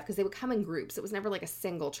would arrive, because they would come in groups. It was never like a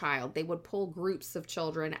single child. They would pull groups of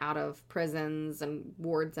children out of prisons and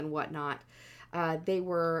wards and whatnot. They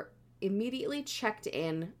were immediately checked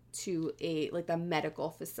in to the medical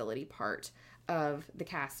facility part of the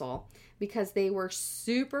castle because they were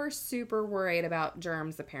super, super worried about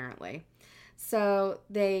germs, apparently. So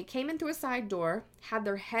they came in through a side door, had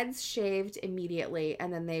their heads shaved immediately,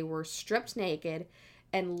 and then they were stripped naked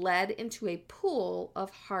and led into a pool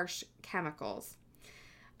of harsh chemicals.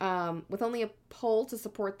 With only a pole to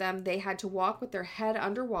support them, they had to walk with their head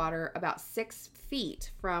underwater about 6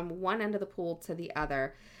 feet from one end of the pool to the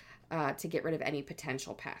other to get rid of any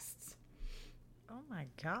potential pests. Oh my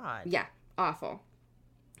God. Yeah, awful.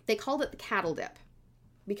 They called it the cattle dip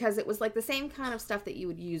because it was like the same kind of stuff that you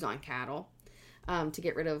would use on cattle to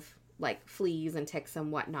get rid of like fleas and ticks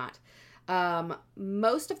and whatnot.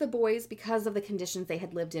 Most of the boys, because of the conditions they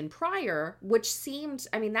had lived in prior, which seemed,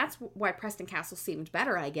 I mean, that's why Preston Castle seemed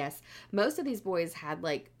better, I guess. Most of these boys had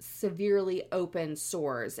like severely open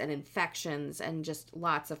sores and infections and just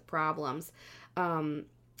lots of problems.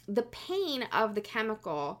 The pain of the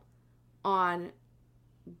chemical on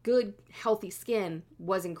good, healthy skin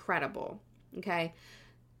was incredible. Okay.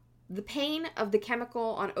 The pain of the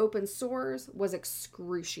chemical on open sores was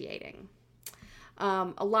excruciating.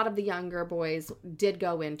 A lot of the younger boys did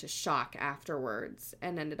go into shock afterwards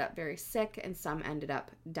and ended up very sick, and some ended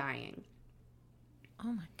up dying.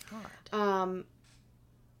 Oh my God.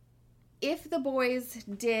 If the boys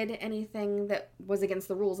did anything that was against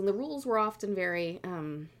the rules, and the rules were often very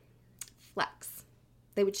flex,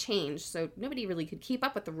 they would change, so nobody really could keep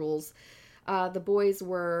up with the rules. The boys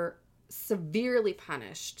were severely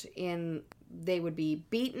punished they would be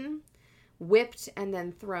beaten, whipped, and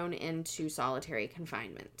then thrown into solitary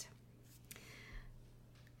confinement.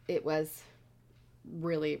 It was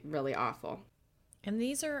really, really awful. And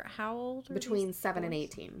these are how old? Between 7 and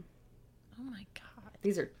 18. Oh my God.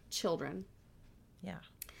 These are children. Yeah.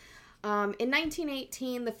 In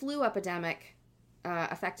 1918, the flu epidemic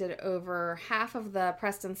affected over half of the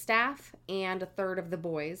Preston staff and a third of the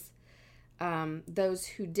boys. Those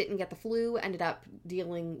who didn't get the flu ended up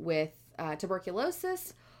dealing with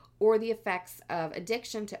tuberculosis or the effects of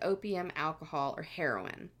addiction to opium, alcohol, or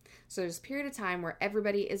heroin. So there's a period of time where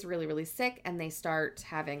everybody is really, really sick and they start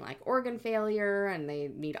having like organ failure and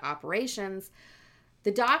they need operations.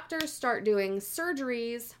 The doctors start doing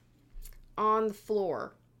surgeries on the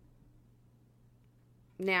floor.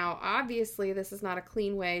 Now, obviously, this is not a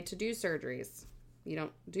clean way to do surgeries. You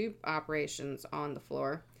don't do operations on the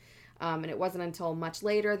floor. And it wasn't until much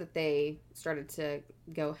later that they started to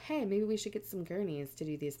go, hey, maybe we should get some gurneys to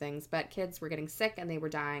do these things. But kids were getting sick and they were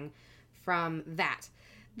dying from that.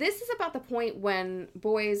 This is about the point when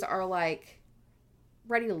boys are like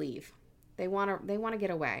ready to leave. They want to get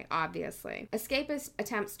away, obviously. Escapist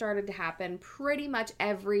attempts started to happen pretty much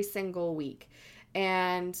every single week.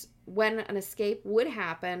 And when an escape would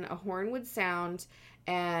happen, a horn would sound,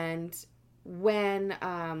 and when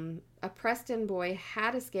a Preston boy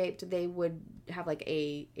had escaped, they would have like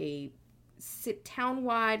a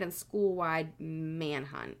town-wide and school-wide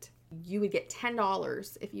manhunt. You would get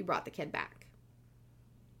 $10 if you brought the kid back.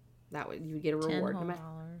 You would get a reward.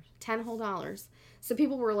 $10 whole dollars. So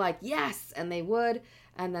people were like, yes, and they would,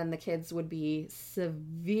 and then the kids would be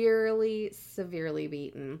severely, severely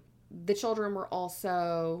beaten. The children were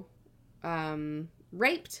also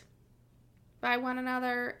raped by one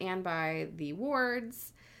another and by the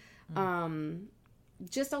wards.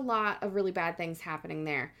 Just a lot of really bad things happening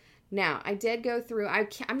there. Now, I did go through,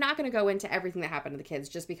 I'm not going to go into everything that happened to the kids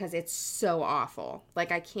just because it's so awful.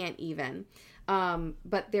 Like, I can't even.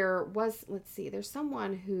 But there was, let's see, there's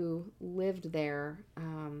someone who lived there.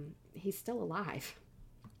 He's still alive.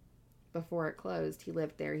 Before it closed, he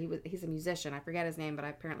lived there. He's a musician. I forget his name, but I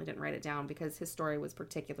apparently didn't write it down because his story was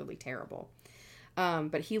particularly terrible.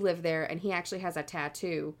 But he lived there, and he actually has a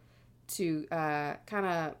tattoo to kind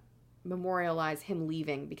of memorialize him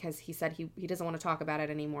leaving, because he said he doesn't want to talk about it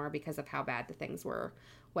anymore because of how bad the things were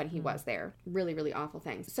when he was there. Really, really awful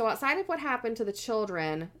things. So outside of what happened to the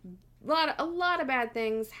children, a lot of bad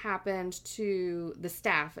things happened to the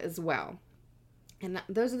staff as well. And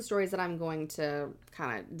those are the stories that I'm going to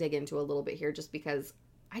kind of dig into a little bit here, just because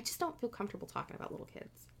I just don't feel comfortable talking about little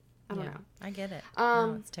kids. I don't know. I get it.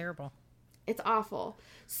 No, it's terrible. It's awful.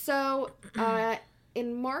 So,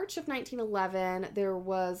 in March of 1911, there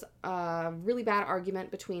was a really bad argument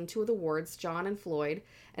between two of the wards, John and Floyd,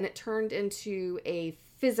 and it turned into a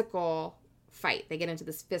physical fight. They get into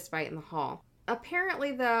this fist fight in the hall.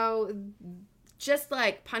 Apparently, though, just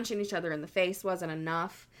like punching each other in the face wasn't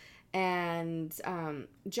enough, and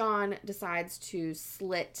John decides to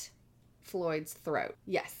slit Floyd's throat.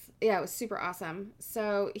 Yes. Yeah, it was super awesome.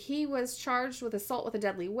 So he was charged with assault with a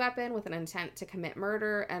deadly weapon with an intent to commit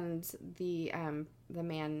murder, and the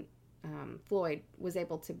man, Floyd, was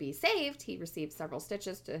able to be saved. He received several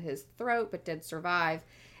stitches to his throat, but did survive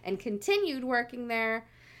and continued working there,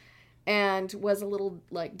 and was a little,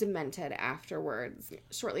 like, demented afterwards.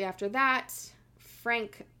 Shortly after that,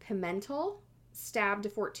 Frank Pimentel stabbed a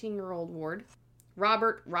 14-year-old ward.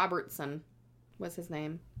 Robert Robertson was his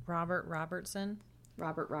name. Robert Robertson.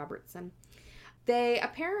 They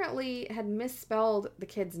apparently had misspelled the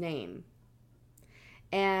kid's name.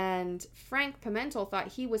 And Frank Pimentel thought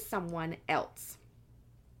he was someone else.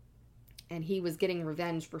 And he was getting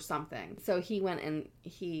revenge for something. So he went and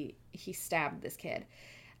he stabbed this kid.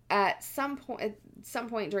 At some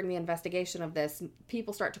point during the investigation of this,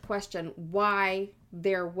 people start to question why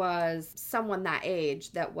there was someone that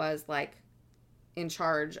age that was, like, in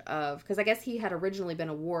charge of, because I guess he had originally been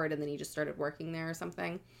a ward and then he just started working there or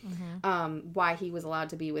something. Mm-hmm. Why he was allowed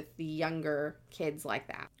to be with the younger kids like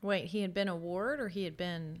that. Wait, he had been a ward, or he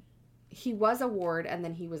was a ward and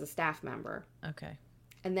then he was a staff member. Okay.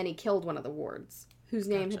 And then he killed one of the wards whose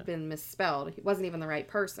name had been misspelled. He wasn't even the right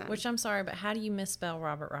person. Which, I'm sorry, but how do you misspell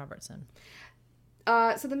Robert Robertson?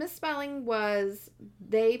 So the misspelling was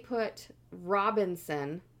they put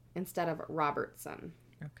Robinson instead of Robertson.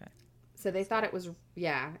 Okay. So they thought it was,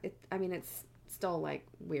 it's still, like,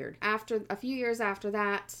 weird. After a few years after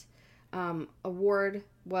that, a ward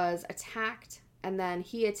was attacked, and then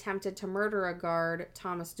he attempted to murder a guard,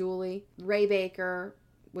 Thomas Dooley. Ray Baker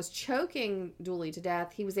was choking Dooley to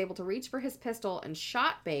death. He was able to reach for his pistol and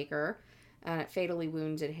shot Baker, and it fatally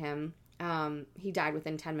wounded him. He died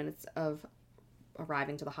within 10 minutes of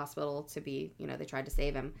arriving to the hospital to be, they tried to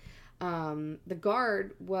save him. The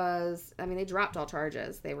guard they dropped all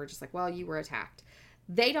charges. They were just like, well, you were attacked.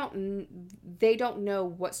 They don't know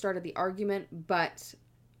what started the argument, but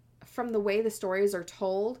from the way the stories are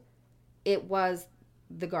told, it was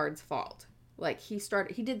the guard's fault. Like, he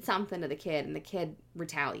did something to the kid, and the kid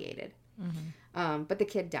retaliated. Mm-hmm. But the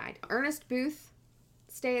kid died. Ernest Booth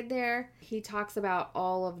stayed there. He talks about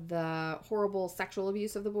all of the horrible sexual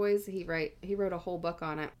abuse of the boys. He wrote a whole book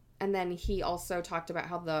on it. And then he also talked about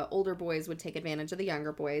how the older boys would take advantage of the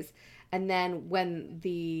younger boys. And then when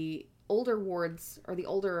the older wards, or the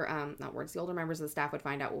older, the older members of the staff would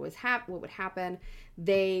find out what would happen,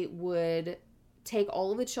 they would take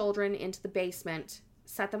all of the children into the basement,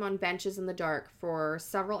 set them on benches in the dark for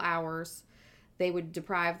several hours. They would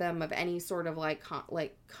deprive them of any sort of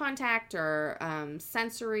contact or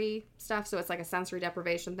sensory stuff. So it's like a sensory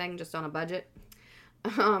deprivation thing, just on a budget.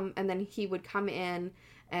 And then he would come in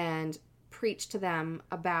and preach to them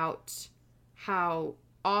about how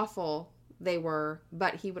awful they were,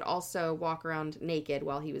 but he would also walk around naked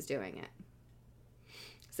while he was doing it.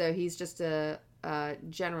 So he's just a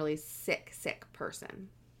generally sick person.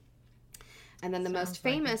 And then the most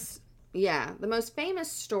famous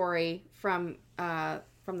story from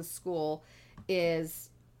the school is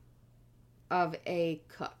of a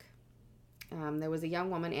cook. There was a young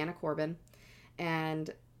woman, Anna Corbin, and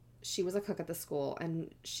she was a cook at the school,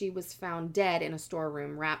 and she was found dead in a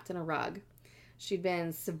storeroom wrapped in a rug. She'd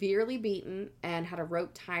been severely beaten and had a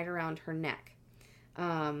rope tied around her neck.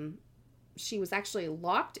 She was actually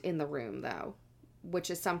locked in the room, though,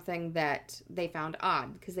 which is something that they found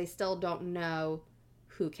odd, because they still don't know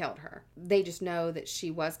who killed her. They just know that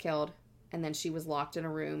she was killed, and then she was locked in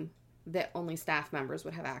a room that only staff members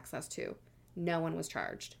would have access to. No one was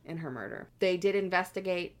charged in her murder. They did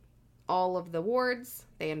investigate all of the wards.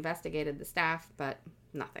 They investigated the staff, but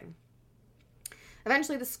nothing.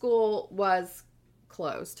 Eventually, the school was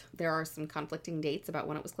closed. There are some conflicting dates about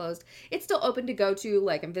when it was closed. It's still open to go to,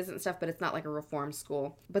 like, and visit and stuff, but it's not like a reform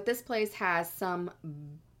school. But this place has some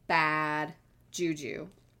bad juju,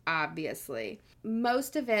 obviously.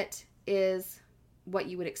 Most of it is what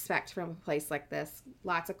you would expect from a place like this.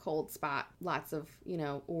 Lots of cold spot, lots of,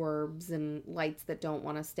 orbs and lights that don't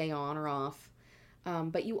want to stay on or off.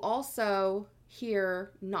 But you also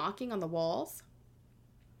hear knocking on the walls.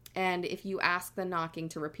 And if you ask the knocking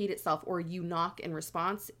to repeat itself or you knock in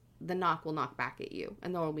response, the knock will knock back at you.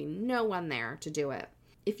 And there will be no one there to do it.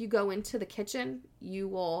 If you go into the kitchen, you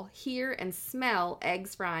will hear and smell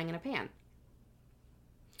eggs frying in a pan.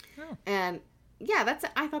 Oh. And yeah,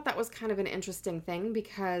 I thought that was kind of an interesting thing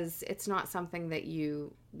because it's not something that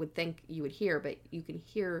you would think you would hear, but you can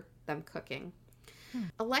hear them cooking.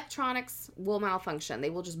 Electronics will malfunction. They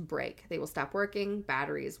will just break. They will stop working.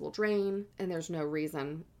 Batteries will drain, and there's no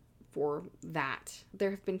reason for that. There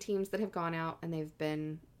have been teams that have gone out and they've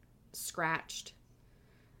been scratched,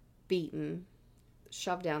 beaten,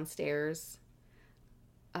 shoved downstairs.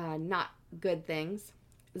 Not good things.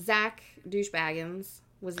 Zach Douchebaggins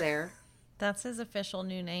was there. That's his official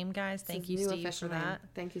new name, guys. Thank you, Steve, for that.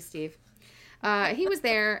 Thank you, Steve. He was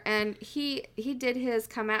there, and he did his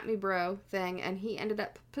come at me bro thing, and he ended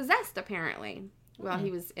up possessed, apparently, while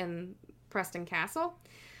he was in Preston Castle.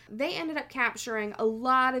 They ended up capturing a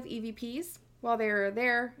lot of EVPs while they were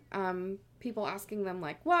there. People asking them,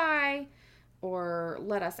 like, why? Or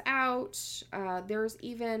let us out. There's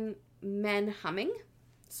even men humming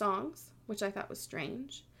songs, which I thought was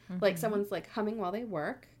strange. Mm-hmm. Like, someone's, like, humming while they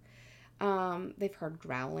work. They've heard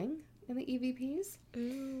growling in the EVPs.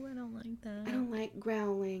 Ooh, I don't like that. I don't like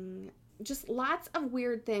growling. Just lots of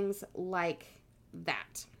weird things like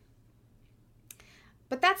that.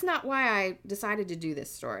 But that's not why I decided to do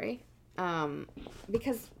this story.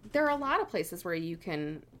 Because there are a lot of places where you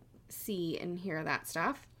can see and hear that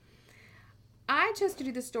stuff. I chose to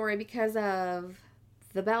do this story because of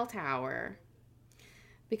the bell tower.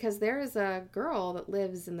 Because there is a girl that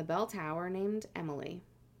lives in the bell tower named Emily.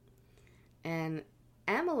 And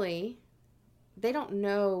Emily, they don't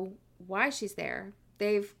know why she's there.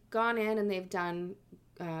 They've gone in and they've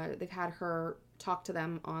had her talk to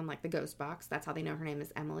them on, like, the ghost box. That's how they know her name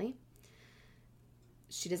is Emily.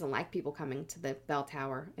 She doesn't like people coming to the bell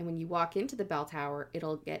tower. And when you walk into the bell tower,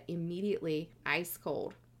 it'll get immediately ice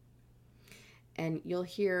cold. And you'll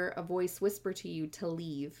hear a voice whisper to you to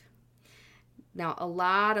leave. Now, a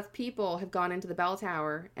lot of people have gone into the bell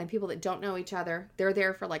tower, and people that don't know each other, they're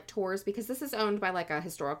there for, like, tours, because this is owned by, like, a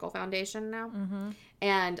historical foundation now. Mm-hmm.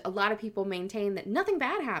 And a lot of people maintain that nothing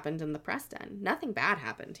bad happened in the Preston. Nothing bad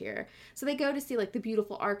happened here. So they go to see, like, the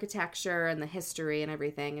beautiful architecture and the history and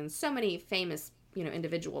everything. And so many famous,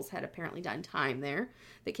 individuals had apparently done time there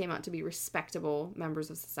that came out to be respectable members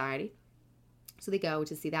of society. So they go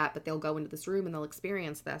to see that, but they'll go into this room and they'll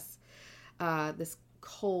experience this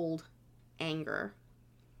cold anger,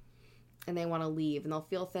 and they want to leave, and they'll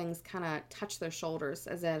feel things kind of touch their shoulders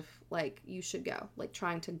as if, like, you should go, like,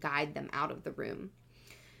 trying to guide them out of the room.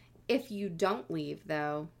 If you don't leave,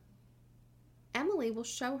 though, Emily will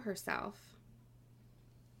show herself.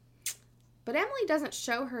 But Emily doesn't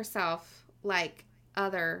show herself like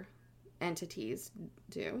other entities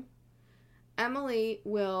do. Emily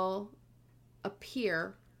will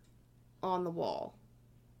appear on the wall,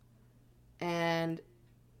 and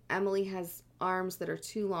Emily has arms that are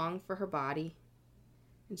too long for her body,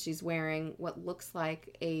 and she's wearing what looks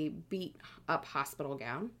like a beat-up hospital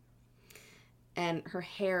gown, and her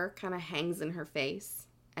hair kind of hangs in her face,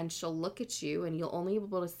 and she'll look at you, and you'll only be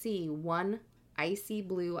able to see one icy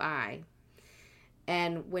blue eye.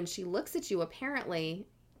 And when she looks at you, apparently,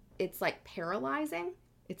 it's like paralyzing.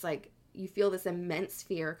 It's like you feel this immense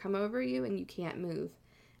fear come over you, and you can't move.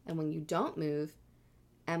 And when you don't move,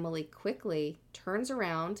 Emily quickly turns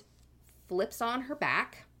around, flips on her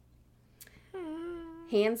back,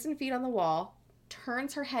 hands and feet on the wall,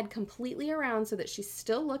 turns her head completely around so that she's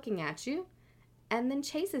still looking at you, and then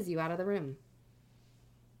chases you out of the room.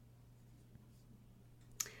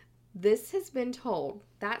 This has been told,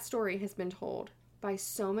 that story has been told by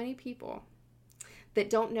so many people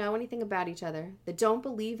that don't know anything about each other, that don't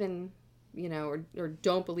believe in, or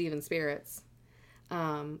don't believe in spirits.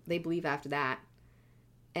 They believe after that.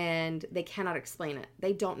 And they cannot explain it.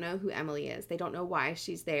 They don't know who Emily is. They don't know why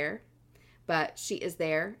she's there, but she is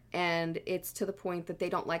there. And it's to the point that they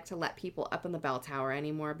don't like to let people up in the bell tower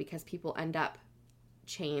anymore because people end up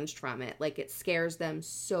changed from it. Like, it scares them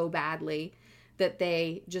so badly that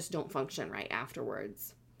they just don't function right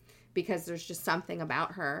afterwards. because there's just something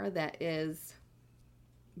about her that is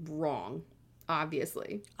wrong,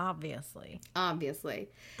 obviously. And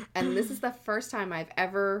this is the first time I've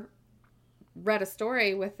ever read a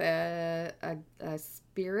story with a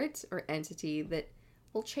spirit or entity that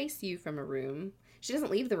will chase you from a room. She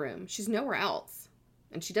doesn't leave the room. She's nowhere else.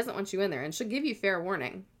 And she doesn't want you in there. And she'll give you fair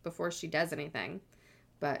warning before she does anything.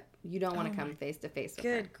 But you don't want to come face to face with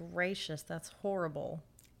her. Good gracious, that's horrible.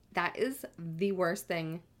 That is the worst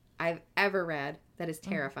thing I've ever read. That is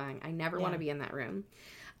terrifying. I never want to be in that room.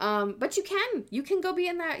 But you can go be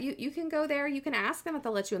in that. You can go there. You can ask them if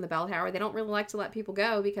they'll let you in the bell tower. They don't really like to let people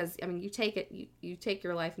go because, I mean, you take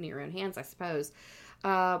your life into your own hands, I suppose.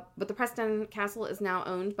 But the Preston Castle is now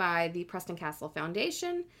owned by the Preston Castle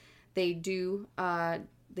Foundation. They do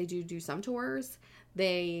some tours.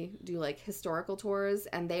 They do like historical tours,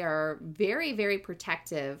 and they are very, very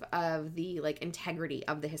protective of the like integrity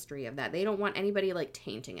of the history of that. They don't want anybody like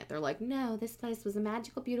tainting it. They're like, no, this place was a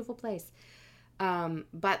magical, beautiful place.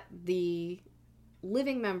 But the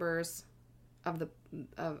living members of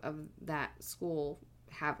that school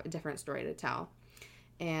have a different story to tell,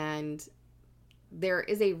 and there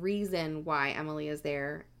is a reason why Emily is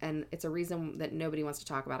there, and it's a reason that nobody wants to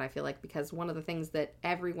talk about, I feel like, because one of the things that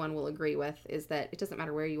everyone will agree with is that it doesn't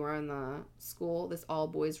matter where you are in the school, this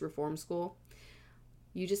all-boys reform school,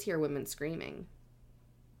 you just hear women screaming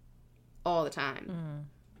all the time.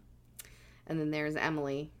 And then there's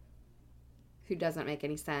Emily, who doesn't make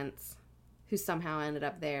any sense, who somehow ended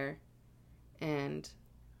up there and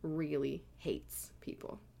really hates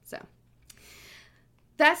people. So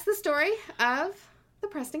that's the story of the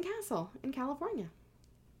Preston Castle in California.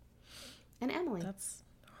 And Emily. That's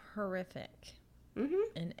horrific.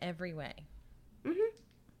 In every way.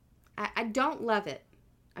 I don't love it.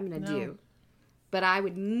 I mean, I do. But I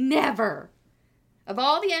would never, of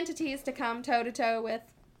all the entities to come toe-to-toe with,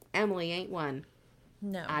 Emily ain't one.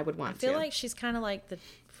 No. I would want to. I feel like she's kind of like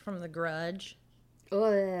from The Grudge.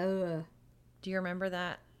 Do you remember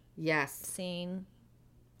that Yes. scene?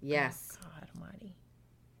 Yes. Oh, God almighty.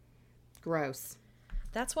 Gross.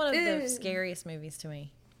 That's one of the scariest movies to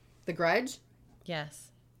me. The Grudge?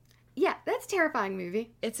 Yes. Yeah, that's a terrifying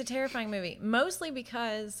movie. It's a terrifying movie. Mostly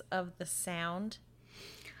because of the sound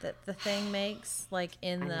that the thing makes, like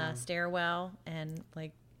in the stairwell and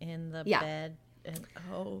like in the bed. And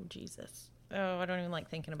oh, Jesus. Oh, I don't even like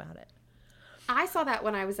thinking about it. I saw that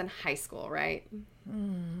when I was in high school, right?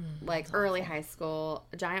 Like early high school,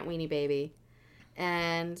 a giant weenie baby.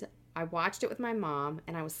 And I watched it with my mom,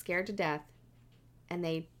 and I was scared to death. And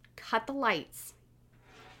they cut the lights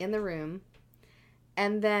in the room.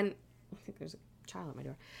 And then, I think there's a child at my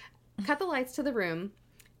door. Cut the lights to the room.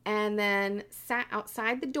 And then sat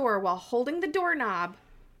outside the door while holding the doorknob.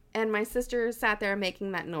 And my sister sat there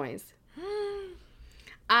making that noise.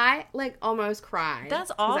 I, like, almost cried.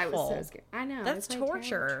 That's awful. I was so scared. I know. That's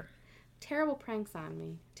torture. Terrible pranks on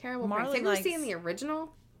me. Terrible Marley pranks. Have you ever seen the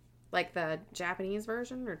original? Like the Japanese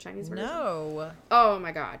version or Chinese version? No. Oh,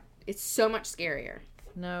 my God. It's so much scarier.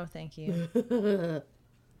 No, thank you. I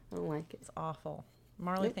don't like it. It's awful.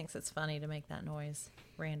 Marley thinks it's funny to make that noise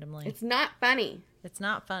randomly. It's not funny. It's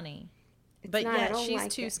not funny. It's but not, yet she's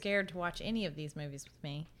like too scared to watch any of these movies with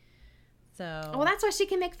me. So well, that's why she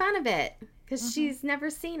can make fun of it, because she's never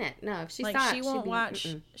seen it. No, if she like saw she it, won't she'd be, watch.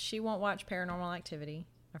 She won't watch Paranormal Activity.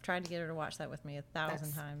 I've tried to get her to watch that with me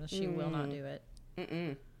 1,000 times, and she will not do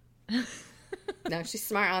it. No, she's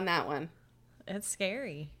smart on that one. It's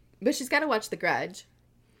scary. But she's got to watch The Grudge.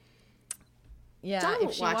 Yeah, John if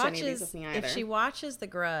won't she watch any of watches, these with me either. if she watches The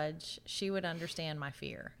Grudge, she would understand my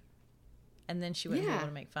fear, and then she wouldn't be able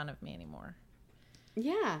to make fun of me anymore.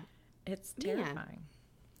 Yeah, It's terrifying.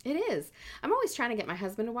 It is. I'm always trying to get my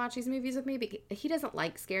husband to watch these movies with me, because he doesn't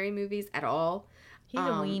like scary movies at all. He's a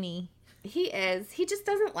weenie. He is. He just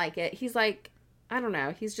doesn't like it. He's like, I don't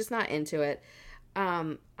know. He's just not into it.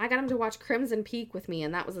 I got him to watch Crimson Peak with me,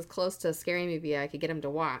 and that was as close to a scary movie I could get him to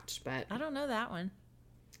watch. But I don't know that one.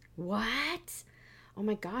 What? Oh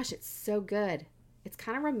my gosh, it's so good. It's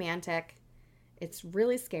kind of romantic. It's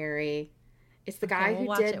really scary. It's the guy we'll who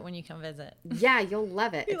watch did it when you come visit. Yeah, you'll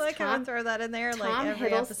love it. You It's like how I throw that in there like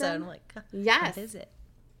every episode. I'm like, yes. What is it?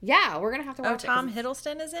 Yeah, we're gonna have to watch it. Tom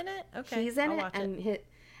Hiddleston is in it? Okay. He's in I'll it, watch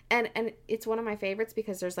and it's one of my favorites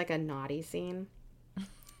because there's like a naughty scene.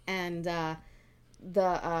 And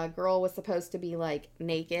the girl was supposed to be like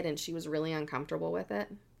naked, and she was really uncomfortable with it,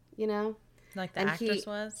 you know? Like the actress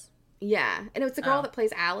was? Yeah. And it was the girl that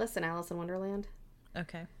plays Alice in Alice in Wonderland.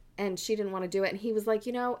 Okay. And she didn't want to do it. And he was like,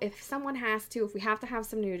 you know, if someone has to, if we have to have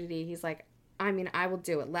some nudity, he's like, I mean, I will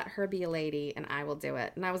do it. Let her be a lady and I will do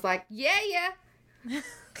it. And I was like, yeah.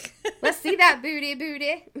 Let's see that booty.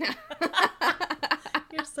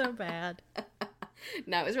 You're so bad.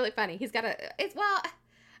 No, it was really funny. It's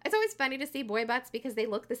always funny to see boy butts because they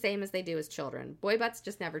look the same as they do as children. Boy butts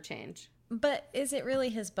just never change. But is it really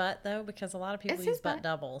his butt, though? Because a lot of people use butt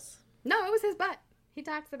doubles. No, it was his butt. He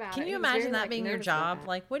talks about it. Can you imagine that being your job?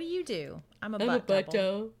 Like, what do you do? I'm a butt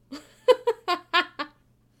double.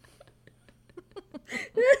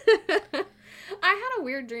 I had a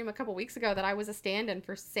weird dream a couple weeks ago that I was a stand-in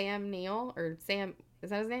for Sam Neill, or Sam, is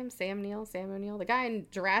that his name? Sam O'Neill? The guy in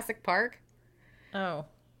Jurassic Park. Oh.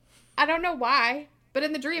 I don't know why, but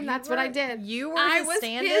in the dream, that's what I did. You were his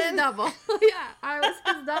stand-in? His double. Yeah, I was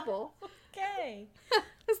his double. Okay.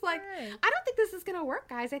 It's like, right. I don't think this is going to work,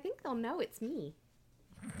 guys. I think they'll know it's me.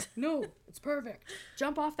 No, it's perfect.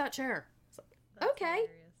 Jump off that chair. Like, okay. Hilarious.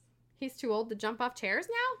 He's too old to jump off chairs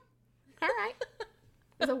now? All right. It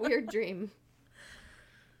was a weird dream.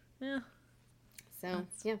 Yeah. So,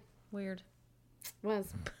 yeah. Weird. It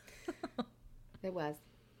was. It was.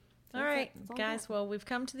 All right, guys. Well, we've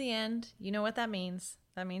come to the end. You know what that means.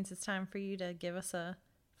 That means it's time for you to give us a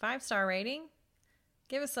 5-star rating,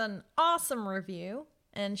 give us an awesome review,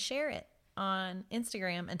 and share it on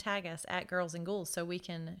Instagram and tag us at Girls and Ghouls so we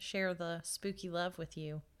can share the spooky love with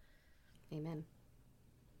you. Amen.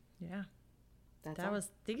 Yeah.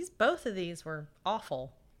 Both of these were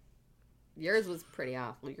awful. Yours was pretty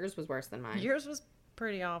awful. Yours was worse than mine. Yours was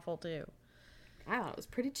pretty awful too. I thought it was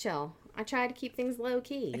pretty chill. I tried to keep things low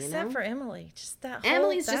key, except for Emily. Just that whole,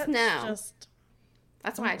 Emily's just no.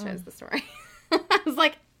 That's why I chose the story. I was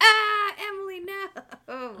like, Emily, no.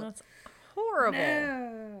 That's horrible.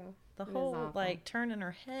 No. The whole like turning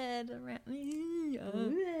her head around.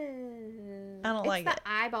 I don't like it. It's the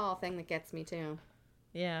eyeball thing that gets me too.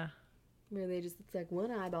 Yeah. Where it's like one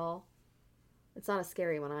eyeball. It's not as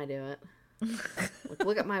scary when I do it. Like,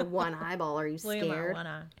 look at my one eyeball. Are you scared? Look at my one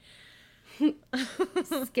eye.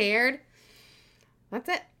 Scared? That's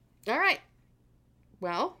it. All right.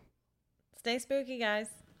 Well. Stay spooky, guys.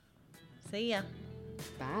 See ya.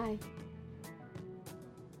 Bye.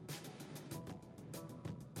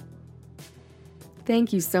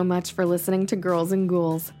 Thank you so much for listening to Girls and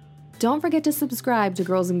Ghouls. Don't forget to subscribe to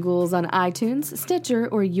Girls and Ghouls on iTunes, Stitcher,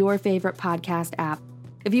 or your favorite podcast app.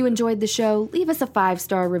 If you enjoyed the show, leave us a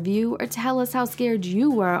 5-star review or tell us how scared you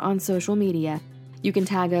were on social media. You can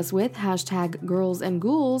tag us with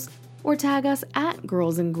 #GirlsandGhouls or tag us at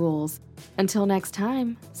Girls and Ghouls. Until next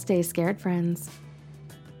time, stay scared, friends.